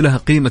الوقت له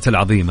قيمة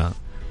العظيمة،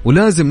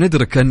 ولازم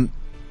ندرك أن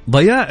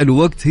ضياع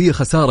الوقت هي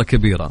خسارة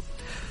كبيرة.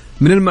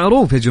 من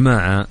المعروف يا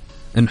جماعة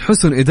أن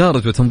حسن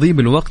إدارة وتنظيم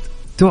الوقت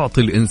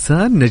تعطي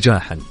الإنسان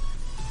نجاحا،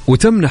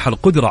 وتمنح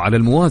القدرة على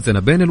الموازنة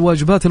بين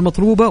الواجبات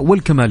المطلوبة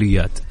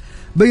والكماليات،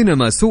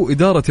 بينما سوء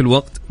إدارة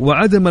الوقت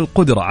وعدم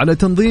القدرة على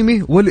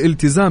تنظيمه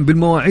والالتزام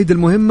بالمواعيد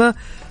المهمة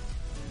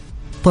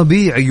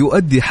طبيعي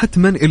يؤدي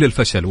حتما إلى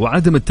الفشل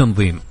وعدم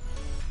التنظيم.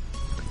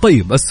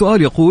 طيب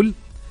السؤال يقول: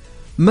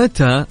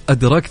 متى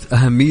أدركت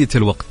أهمية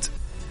الوقت؟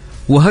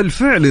 وهل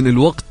فعلا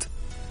الوقت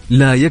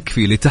لا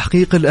يكفي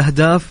لتحقيق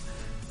الأهداف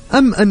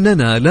أم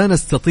أننا لا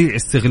نستطيع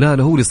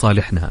استغلاله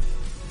لصالحنا؟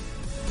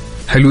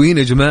 حلوين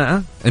يا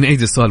جماعة،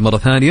 نعيد السؤال مرة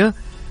ثانية: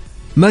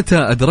 متى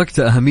أدركت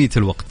أهمية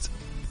الوقت؟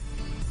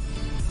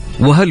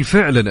 وهل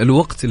فعلا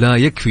الوقت لا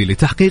يكفي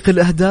لتحقيق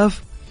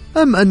الأهداف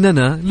أم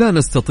أننا لا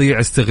نستطيع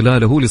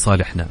استغلاله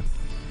لصالحنا؟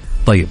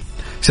 طيب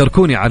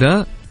شاركوني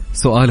على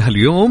سؤالها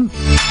اليوم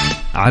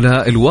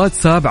على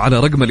الواتساب على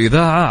رقم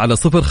الإذاعة على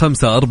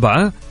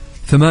 054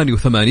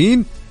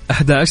 88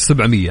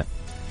 11700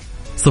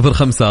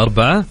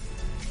 054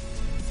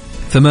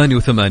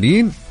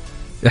 88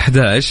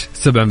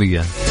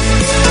 11700.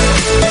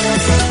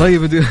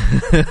 طيب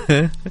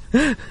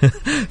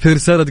في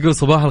رسالة تقول: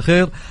 صباح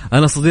الخير،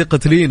 أنا صديقة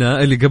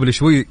لينا اللي قبل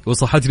شوي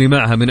وصحتني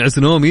معها من عز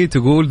نومي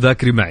تقول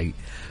ذاكري معي،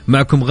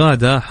 معكم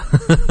غادة.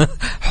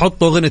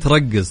 حطوا أغنية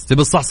رقص،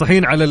 تبي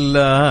الصحصحين على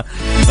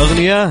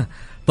الأغنية.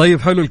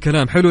 طيب حلو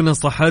الكلام، حلو أن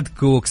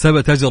صحتك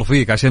وكسبت أجر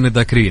فيك عشان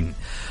الذاكرين.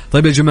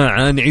 طيب يا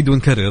جماعة نعيد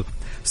ونكرر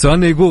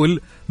سؤالنا،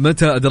 يقول: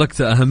 متى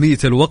أدركت أهمية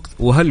الوقت؟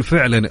 وهل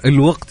فعلا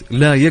الوقت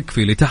لا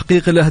يكفي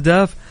لتحقيق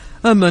الأهداف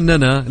أم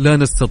أننا لا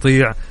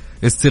نستطيع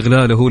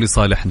استغلاله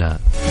لصالحنا؟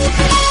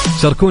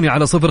 شاركوني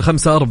على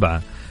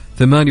 054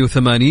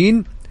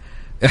 88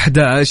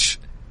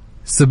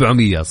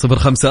 11700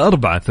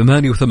 054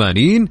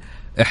 88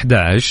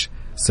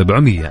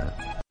 11700.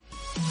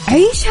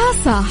 عيشها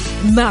صح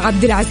مع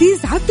عبد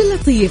العزيز عبد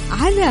اللطيف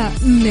على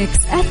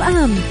ميكس اف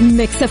ام.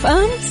 ميكس اف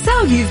ام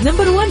سعوديز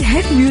نمبر 1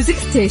 هيت ميوزك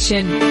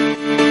ستيشن.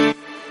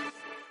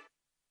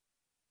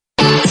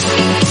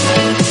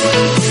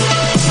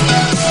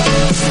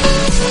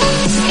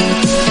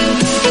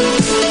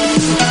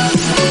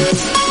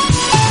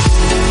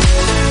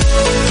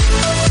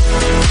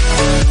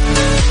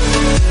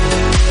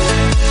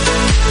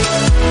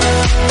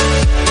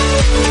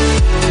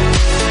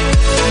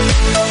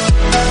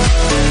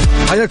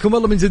 حياكم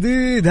الله من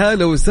جديد،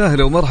 هلا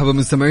وسهلا ومرحبا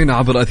مستمعينا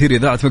عبر أثير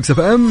إذاعة مكس اف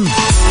ام.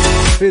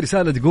 في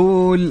رسالة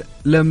تقول: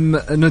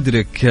 لم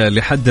ندرك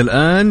لحد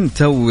الآن،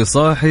 توي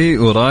صاحي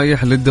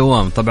ورايح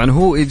للدوام. طبعا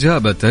هو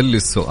إجابة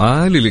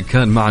للسؤال اللي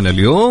كان معنا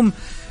اليوم.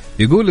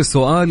 يقول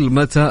السؤال: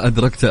 متى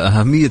أدركت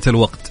أهمية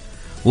الوقت؟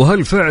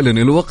 وهل فعلا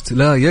الوقت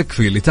لا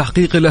يكفي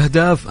لتحقيق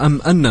الأهداف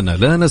أم أننا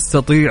لا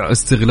نستطيع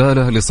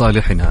استغلاله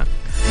لصالحنا؟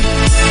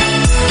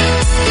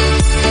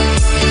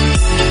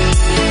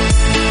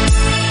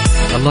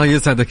 الله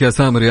يسعدك يا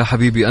سامر يا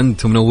حبيبي،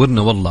 أنت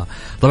منورنا والله.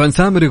 طبعا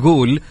سامر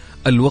يقول: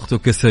 الوقت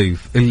كسيف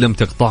إن لم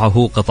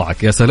تقطعه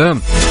قطعك. يا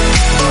سلام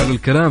على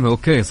الكلام.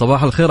 أوكي،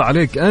 صباح الخير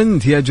عليك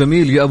أنت يا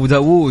جميل يا أبو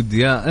داود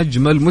يا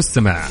أجمل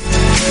مستمع.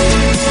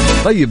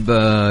 طيب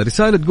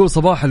رسالة تقول: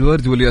 صباح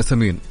الورد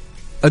والياسمين،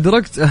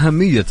 أدركت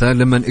أهميته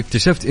لما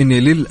اكتشفت أني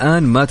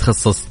للآن ما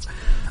تخصصت.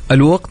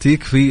 الوقت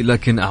يكفي،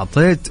 لكن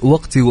أعطيت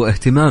وقتي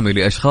واهتمامي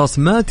لأشخاص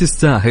ما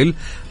تستاهل،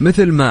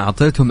 مثل ما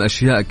أعطيتهم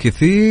أشياء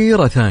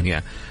كثيرة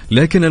ثانية،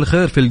 لكن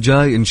الخير في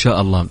الجاي إن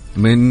شاء الله.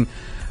 من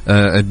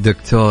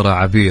الدكتورة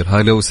عبير.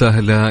 هلا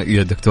وسهلا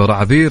يا دكتورة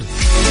عبير.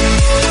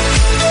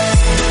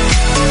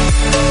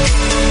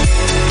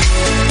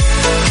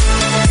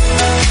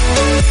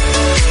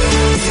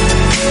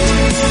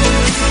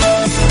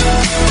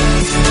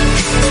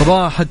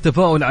 صباح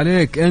التفاؤل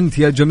عليك أنت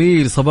يا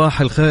جميل،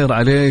 صباح الخير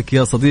عليك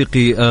يا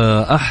صديقي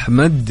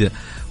أحمد،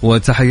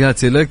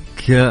 وتحياتي لك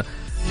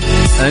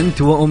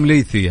أنت وأم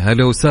ليثي.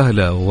 هلا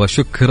وسهلا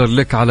وشكرا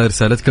لك على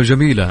رسالتك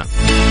الجميلة.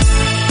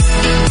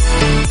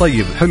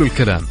 طيب حلو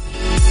الكلام.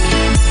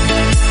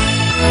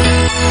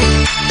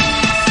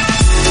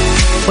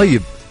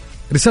 طيب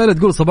رسالة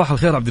تقول: صباح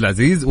الخير عبد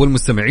العزيز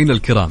والمستمعين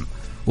الكرام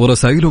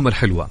ورسائلهم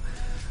الحلوة.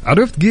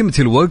 عرفت قيمة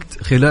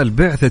الوقت خلال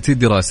بعثتي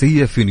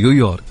الدراسية في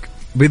نيويورك،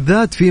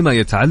 بالذات فيما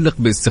يتعلق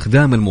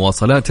باستخدام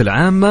المواصلات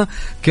العامة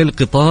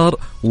كالقطار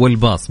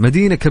والباص.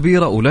 مدينة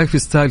كبيرة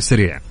ولايف ستايل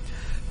سريع،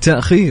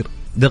 تأخير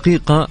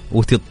دقيقة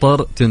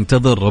وتضطر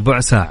تنتظر ربع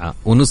ساعة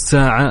ونص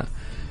ساعة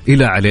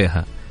إلى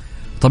عليها.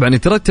 طبعا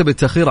يترتب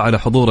التأخير على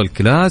حضور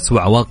الكلاس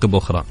وعواقب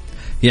أخرى.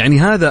 يعني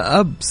هذا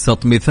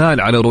أبسط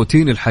مثال على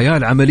روتين الحياة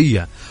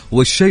العملية.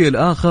 والشيء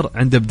الآخر،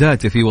 عند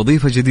بدايتي في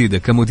وظيفة جديدة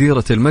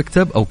كمديرة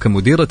المكتب أو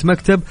كمديرة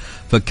مكتب،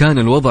 فكان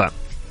الوضع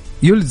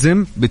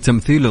يلزم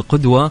بتمثيل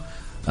القدوة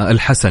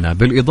الحسنة،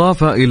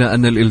 بالإضافة إلى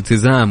أن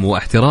الالتزام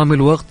واحترام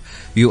الوقت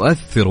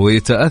يؤثر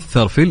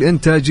ويتأثر في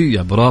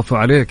الإنتاجية. برافو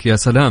عليك، يا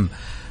سلام.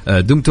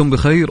 دمتم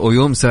بخير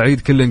ويوم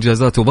سعيد، كل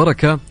إنجازات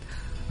وبركة.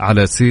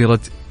 على سيرة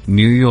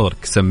نيويورك.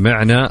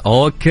 سمعنا.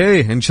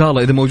 أوكي إن شاء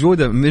الله إذا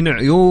موجودة من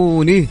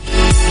عيوني.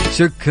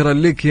 شكرا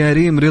لك يا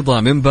ريم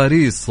رضا من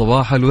باريس.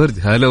 صباح الورد.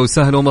 هلا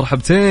وسهلا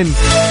ومرحبتين.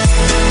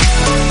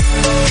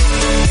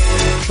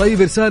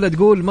 طيب رسالة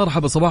تقول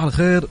مرحبا صباح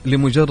الخير،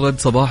 لمجرد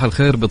صباح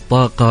الخير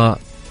بالطاقة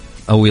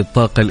أو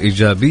الطاقة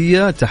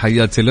الإيجابية،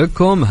 تحياتي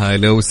لكم.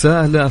 هلا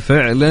وسهلا.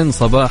 فعلا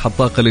صباح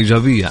الطاقة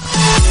الإيجابية.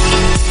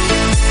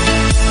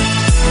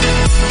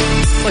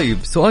 طيب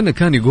سؤالنا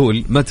كان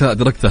يقول متى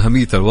أدركت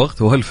أهمية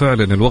الوقت، وهل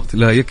فعلا الوقت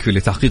لا يكفي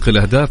لتحقيق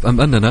الأهداف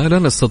أم أننا لا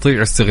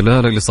نستطيع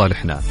استغلاله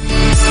لصالحنا؟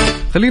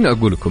 خلينا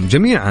أقول لكم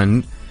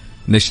جميعا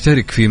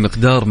نشترك في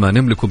مقدار ما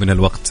نملكه من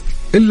الوقت،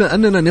 إلا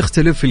أننا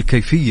نختلف في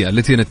الكيفية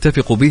التي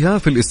نتفق بها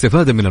في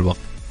الاستفادة من الوقت.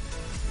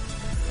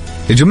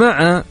 يا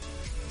جماعة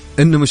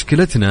إن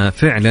مشكلتنا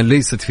فعلا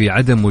ليست في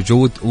عدم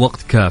وجود وقت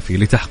كافي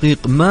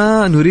لتحقيق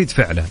ما نريد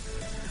فعله،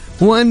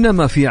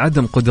 وإنما في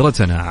عدم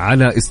قدرتنا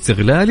على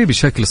استغلاله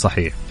بشكل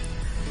صحيح.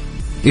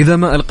 إذا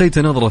ما ألقيت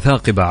نظرة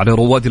ثاقبة على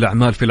رواد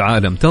الأعمال في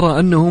العالم ترى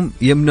أنهم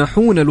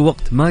يمنحون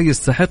الوقت ما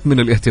يستحق من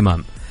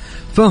الاهتمام.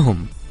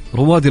 فهم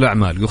رواد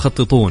الأعمال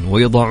يخططون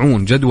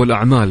ويضعون جدول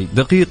أعمال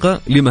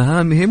دقيقة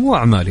لمهامهم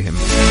وأعمالهم،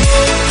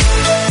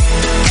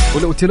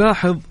 ولو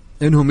تلاحظ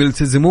أنهم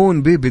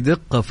يلتزمون به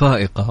بدقة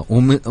فائقة.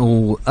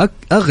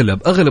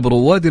 وأغلب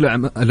رواد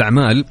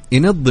الأعمال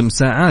ينظم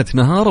ساعات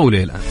نهار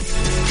وليلة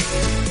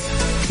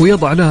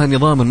ويضع لها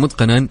نظاما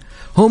متقنا.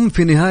 هم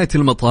في نهاية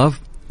المطاف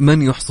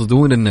من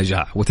يحصدون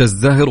النجاح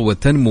وتزدهر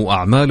وتنمو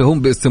أعمالهم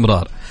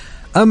باستمرار.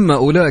 أما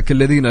أولئك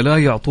الذين لا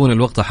يعطون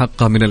الوقت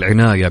حقه من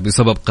العناية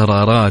بسبب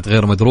قرارات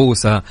غير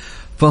مدروسة،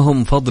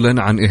 فهم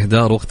فضلا عن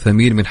إهدار وقت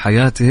ثمين من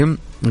حياتهم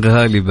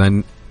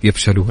غالبا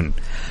يفشلون.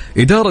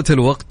 إدارة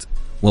الوقت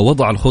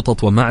ووضع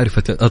الخطط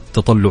ومعرفة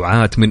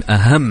التطلعات من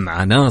أهم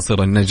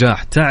عناصر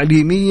النجاح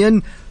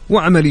تعليميا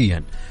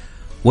وعمليا،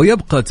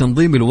 ويبقى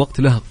تنظيم الوقت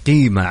له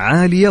قيمة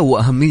عالية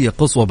وأهمية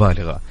قصوى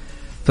بالغة.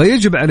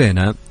 فيجب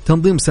علينا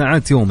تنظيم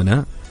ساعات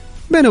يومنا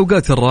بين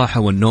أوقات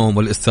الراحة والنوم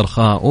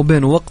والاسترخاء،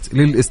 وبين وقت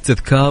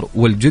للاستذكار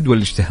والجد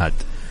والاجتهاد،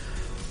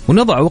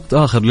 ونضع وقت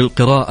آخر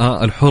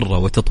للقراءة الحرة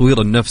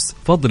وتطوير النفس،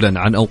 فضلا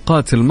عن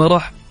أوقات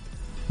المرح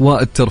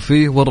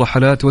والترفيه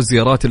والرحلات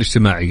والزيارات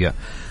الاجتماعية.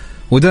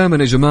 ودائما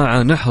يا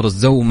جماعة نحرص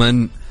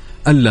دوما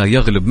ألا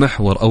يغلب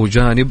محور أو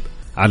جانب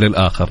على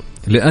الآخر،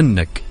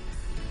 لأنك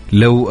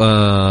لو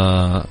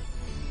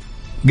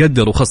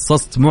قدر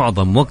وخصصت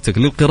معظم وقتك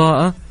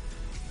للقراءة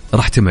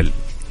راح تمل،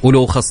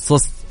 ولو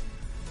خصصت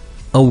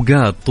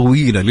أوقات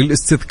طويلة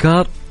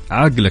للاستذكار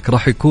عقلك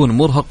راح يكون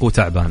مرهق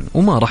وتعبان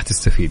وما راح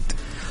تستفيد.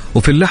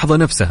 وفي اللحظة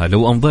نفسها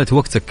لو أمضيت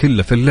وقتك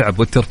كله في اللعب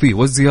والترفيه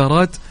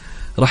والزيارات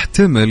راح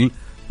تمل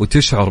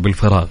وتشعر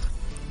بالفراغ.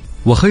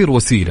 وخير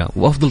وسيلة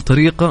وأفضل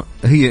طريقة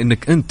هي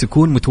أنك أنت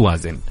تكون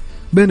متوازن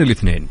بين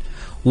الاثنين،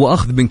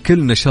 وأخذ من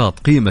كل نشاط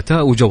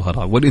قيمته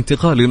وجوهره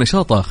والانتقال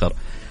لنشاط آخر.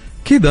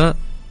 كذا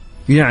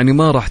يعني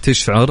ما راح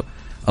تشعر،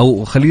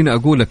 أو خلينا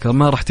أقول لك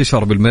ما راح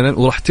تشعر بالملل،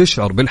 وراح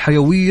تشعر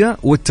بالحيوية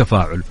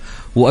والتفاعل،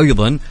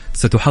 وأيضا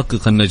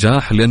ستحقق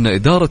النجاح، لأن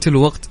إدارة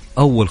الوقت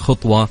أول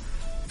خطوة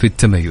في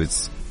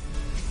التميز.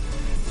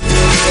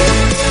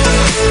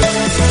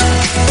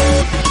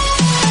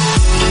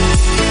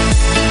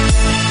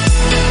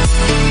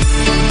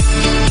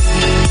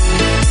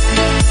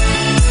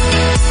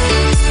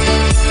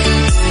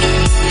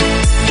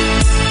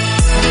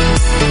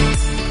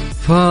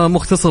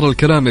 فمختصر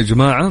الكلام يا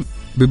جماعة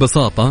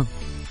ببساطة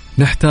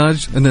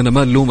نحتاج أننا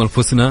ما نلوم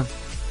أنفسنا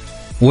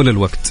ولا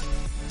الوقت،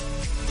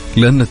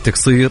 لأن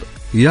التقصير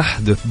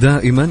يحدث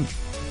دائما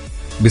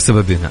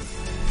بسببنا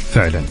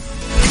فعلا.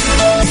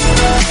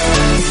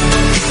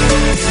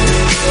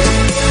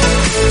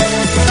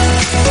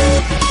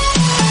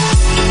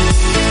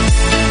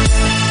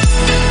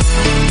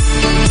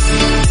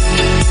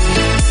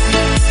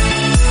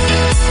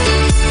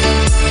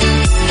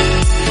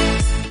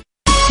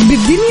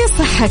 بالدنيا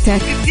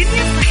صحتك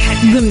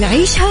ضمن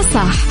عيشها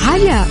صح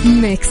على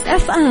ميكس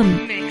اف ام.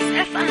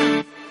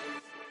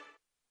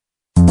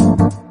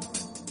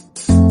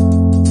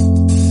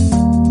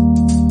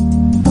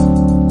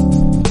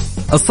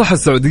 الصحة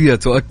السعودية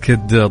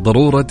تؤكد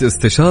ضرورة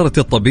استشارة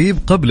الطبيب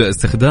قبل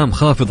استخدام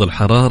خافض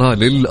الحرارة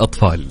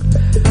للأطفال.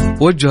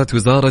 وجهت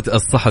وزارة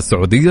الصحة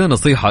السعودية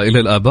نصيحة إلى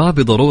الآباء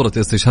بضرورة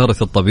استشارة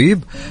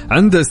الطبيب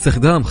عند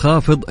استخدام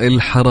خافض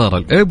الحرارة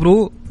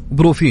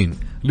الإبروبروفين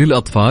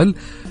للأطفال،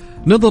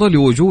 نظرا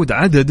لوجود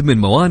عدد من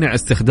موانع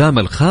استخدام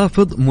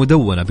الخافض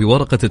مدونة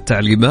بورقة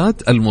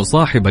التعليمات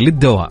المصاحبة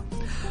للدواء.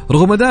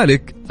 رغم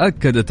ذلك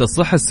أكدت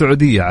الصحة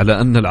السعودية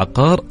على أن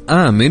العقار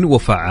آمن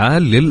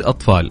وفعال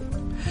للأطفال،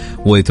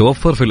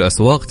 ويتوفر في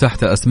الأسواق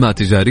تحت أسماء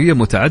تجارية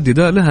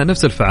متعددة لها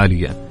نفس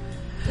الفعالية.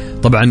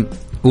 طبعا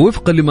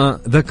وفقا لما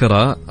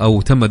ذكر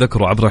أو تم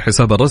ذكره عبر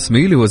الحساب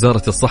الرسمي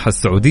لوزارة الصحة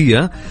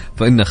السعودية،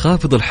 فإن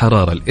خافض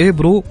الحرارة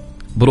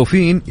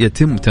الإبروبروفين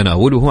يتم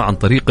تناوله عن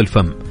طريق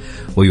الفم،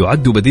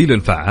 ويعد بديلا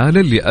فعالا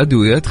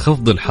لأدوية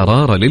خفض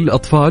الحرارة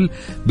للأطفال.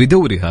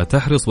 بدورها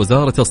تحرص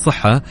وزارة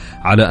الصحة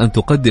على أن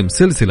تقدم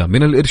سلسلة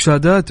من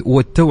الإرشادات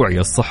والتوعية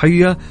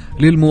الصحية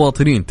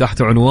للمواطنين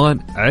تحت عنوان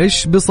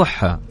عش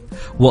بصحة،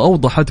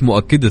 وأوضحت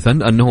مؤكدة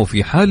أنه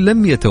في حال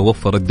لم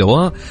يتوفر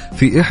الدواء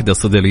في إحدى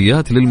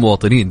الصيدليات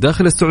للمواطنين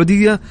داخل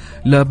السعودية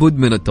لابد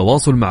من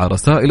التواصل مع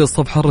رسائل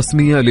الصفحة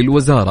الرسمية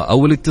للوزارة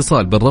أو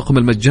الاتصال بالرقم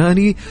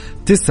المجاني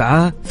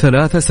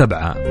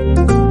 937.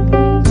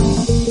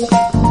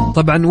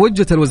 طبعا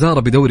وجهت الوزارة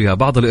بدورها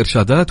بعض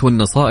الإرشادات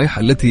والنصائح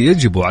التي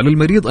يجب على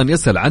المريض أن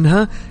يسأل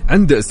عنها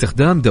عند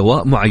استخدام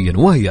دواء معين،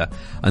 وهي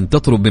أن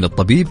تطلب من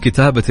الطبيب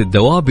كتابة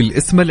الدواء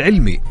بالاسم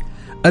العلمي،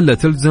 ألا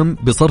تلزم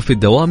بصرف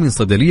الدواء من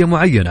صيدلية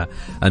معينة،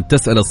 أن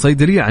تسأل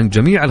الصيدلية عن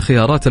جميع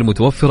الخيارات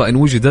المتوفرة إن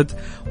وجدت.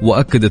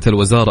 وأكدت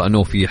الوزارة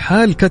أنه في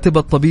حال كتب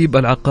الطبيب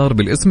العقار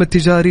بالاسم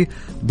التجاري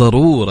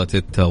ضرورة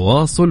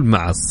التواصل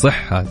مع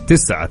الصحة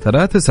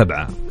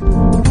 937.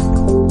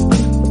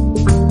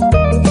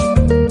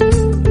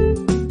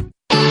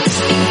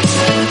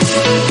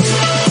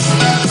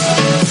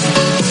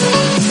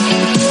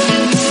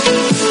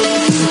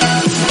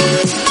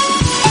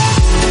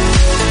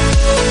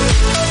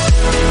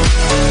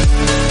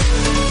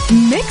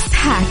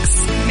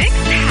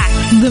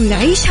 ضمن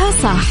عيشها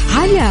صح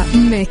على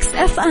ميكس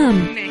اف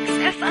ام.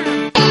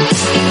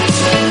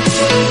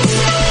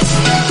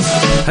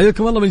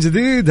 حياكم الله من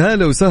جديد،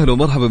 هلا وسهلا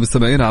ومرحبا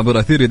مستمعين عبر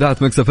أثير إذاعة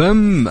ميكس اف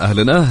ام.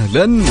 أهلا.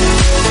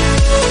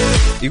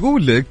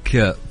 يقول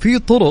لك في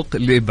طرق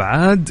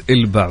لإبعاد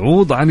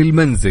البعوض عن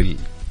المنزل.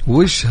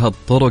 وش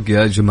هالطرق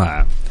يا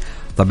جماعة؟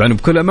 طبعا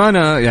بكل أمانة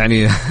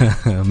يعني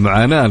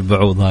معاناة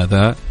البعوض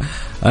هذا.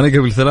 أنا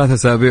قبل 3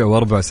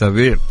 أسابيع و4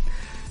 أسابيع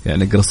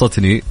يعني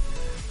قرصتني،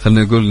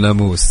 خلنا نقول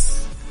ناموس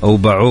أو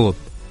بعوض،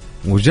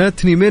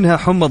 وجاتني منها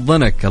حمى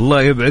الضنك.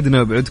 الله يبعدنا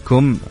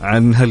ويبعدكم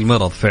عن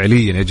هالمرض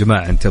فعليا يا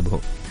جماعة، انتبهوا.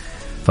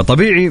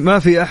 فطبيعي ما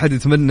في أحد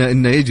يتمنى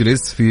إنه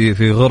يجلس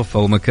في غرفة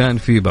أو مكان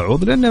فيه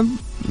بعوض، لأنه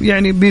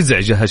يعني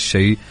بيزعجه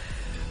هالشيء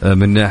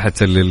من ناحية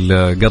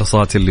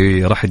القرصات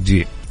اللي راح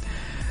تجي.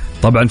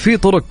 طبعا في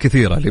طرق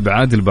كثيرة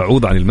لإبعاد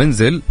البعوض عن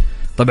المنزل.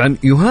 طبعا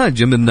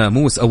يهاجم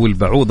الناموس أو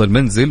البعوض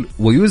المنزل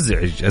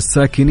ويزعج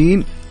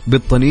الساكنين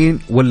بالطنين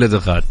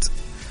واللدغات.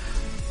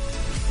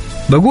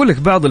 بقول لك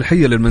بعض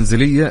الحيل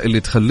المنزلية اللي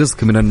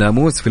تخلصك من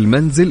الناموس في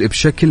المنزل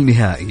بشكل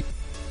نهائي.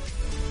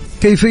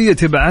 كيفية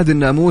إبعاد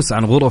الناموس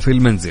عن غرف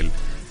المنزل.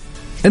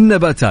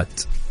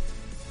 النباتات.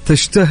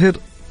 تشتهر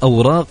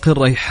أوراق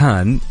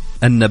الريحان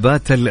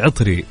النبات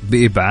العطري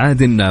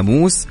بإبعاد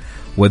الناموس،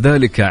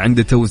 وذلك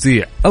عند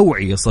توزيع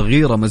أوعية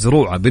صغيرة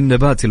مزروعة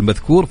بالنبات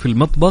المذكور في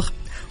المطبخ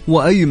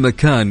وأي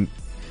مكان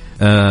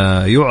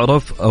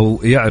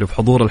يعرف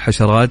حضور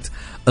الحشرات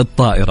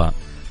الطائرة.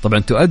 طبعا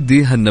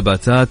تؤدي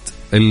هالنباتات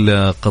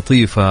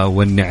القطيفة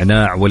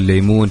والنعناع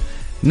والليمون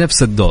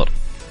نفس الدور.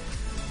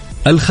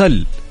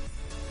 الخل.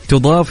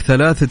 تضاف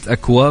 3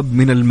 أكواب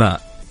من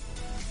الماء،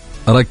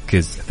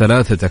 ركز،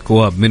 3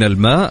 أكواب من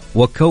الماء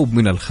وكوب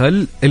من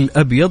الخل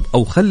الأبيض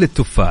أو خل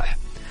التفاح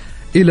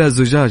إلى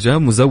زجاجة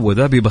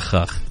مزودة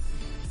ببخاخ،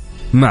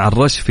 مع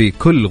الرش في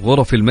كل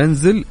غرف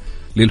المنزل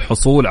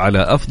للحصول على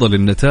أفضل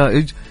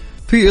النتائج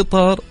في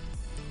إطار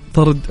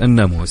طرد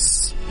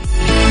الناموس.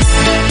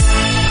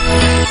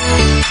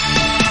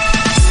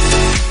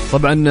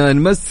 طبعا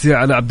نمسي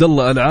على عبد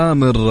الله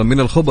العامر من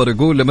الخبر،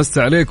 يقول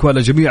لمسي عليك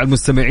وعلى جميع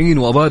المستمعين،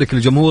 وأبارك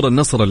لجمهور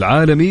النصر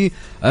العالمي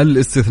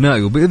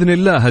الاستثنائي، وبإذن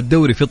الله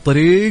الدوري في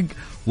الطريق،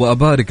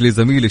 وأبارك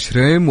لزميل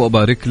شريم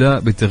وأبارك له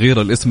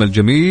بتغيير الاسم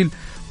الجميل،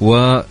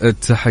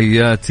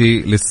 وتحياتي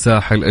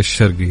للساحل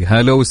الشرقي.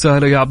 هلا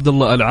وسهلا يا عبد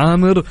الله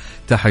العامر،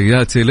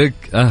 تحياتي لك،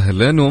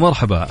 أهلا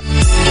ومرحبا.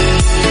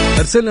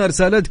 ارسلنا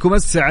رسالتكم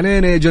مسي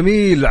علينا يا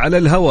جميل على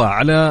الهواء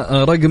على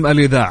رقم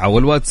الإذاعة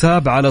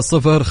والواتساب على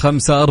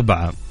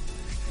 054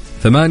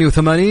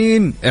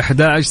 88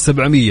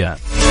 11700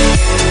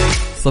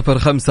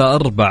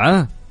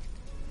 054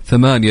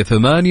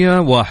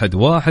 88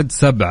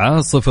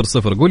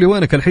 11700. قولي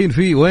وينك الحين،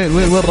 في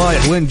وين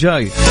رايح، وين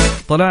جاي،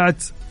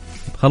 طلعت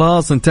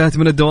خلاص انتهت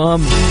من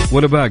الدوام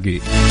ولا باقي؟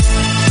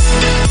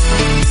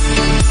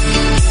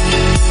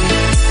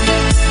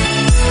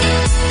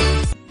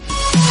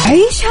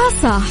 عيشها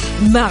صح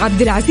مع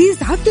عبد العزيز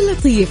عبد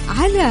اللطيف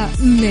على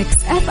ميكس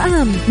اف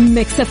ام.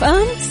 ميكس اف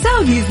ام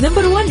سعوديز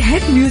نمبر 1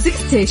 هيت ميوزك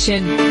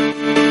ستيشن.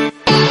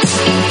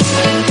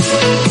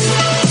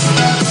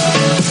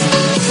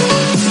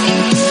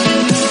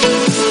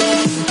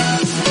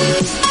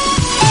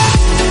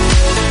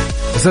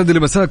 أسعد لي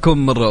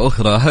مساكم مرة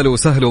أخرى، هلا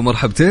وسهلا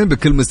ومرحبتين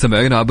بكل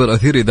مستمعين عبر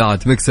أثير إذاعة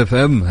ميكس اف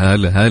ام.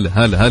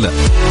 هلا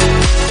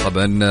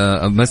طبعا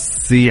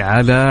أمسي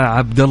على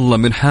عبد الله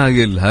من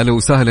حايل، هلا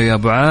وسهلا يا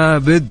أبو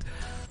عابد.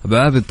 أبو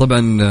عابد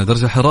طبعا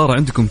درجة حرارة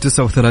عندكم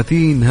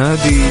 39،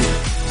 هذه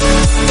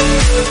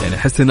يعني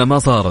حس إنها ما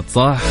صارت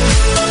صح؟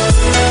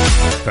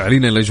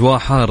 فعلينا الأجواء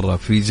حارة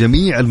في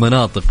جميع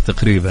المناطق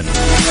تقريبا،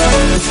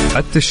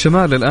 حتى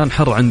الشمال الآن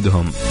حر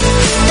عندهم.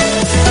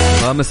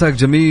 مساك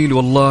جميل،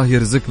 والله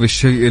يرزق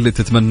بالشيء اللي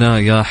تتمناه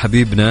يا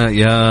حبيبنا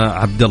يا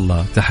عبد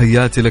الله.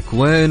 تحياتي لك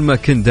وين ما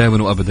كنت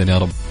دائما وأبدا يا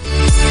رب.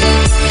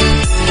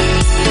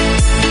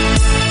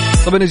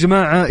 طبعا يا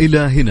جماعة إلى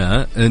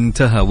هنا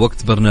انتهى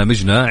وقت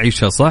برنامجنا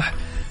عيشها صح.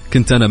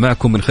 كنت أنا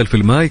معكم من خلف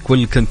المايك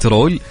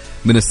والكنترول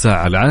من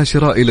الساعة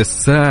 10 إلى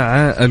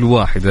الساعة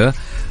 1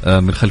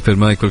 من خلف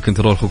المايك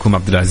والكنترول أخوكم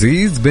عبد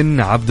العزيز بن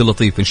عبد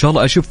اللطيف. إن شاء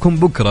الله أشوفكم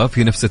بكرة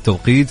في نفس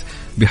التوقيت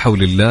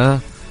بحول الله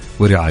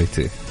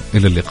ورعايته.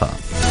 إلى اللقاء.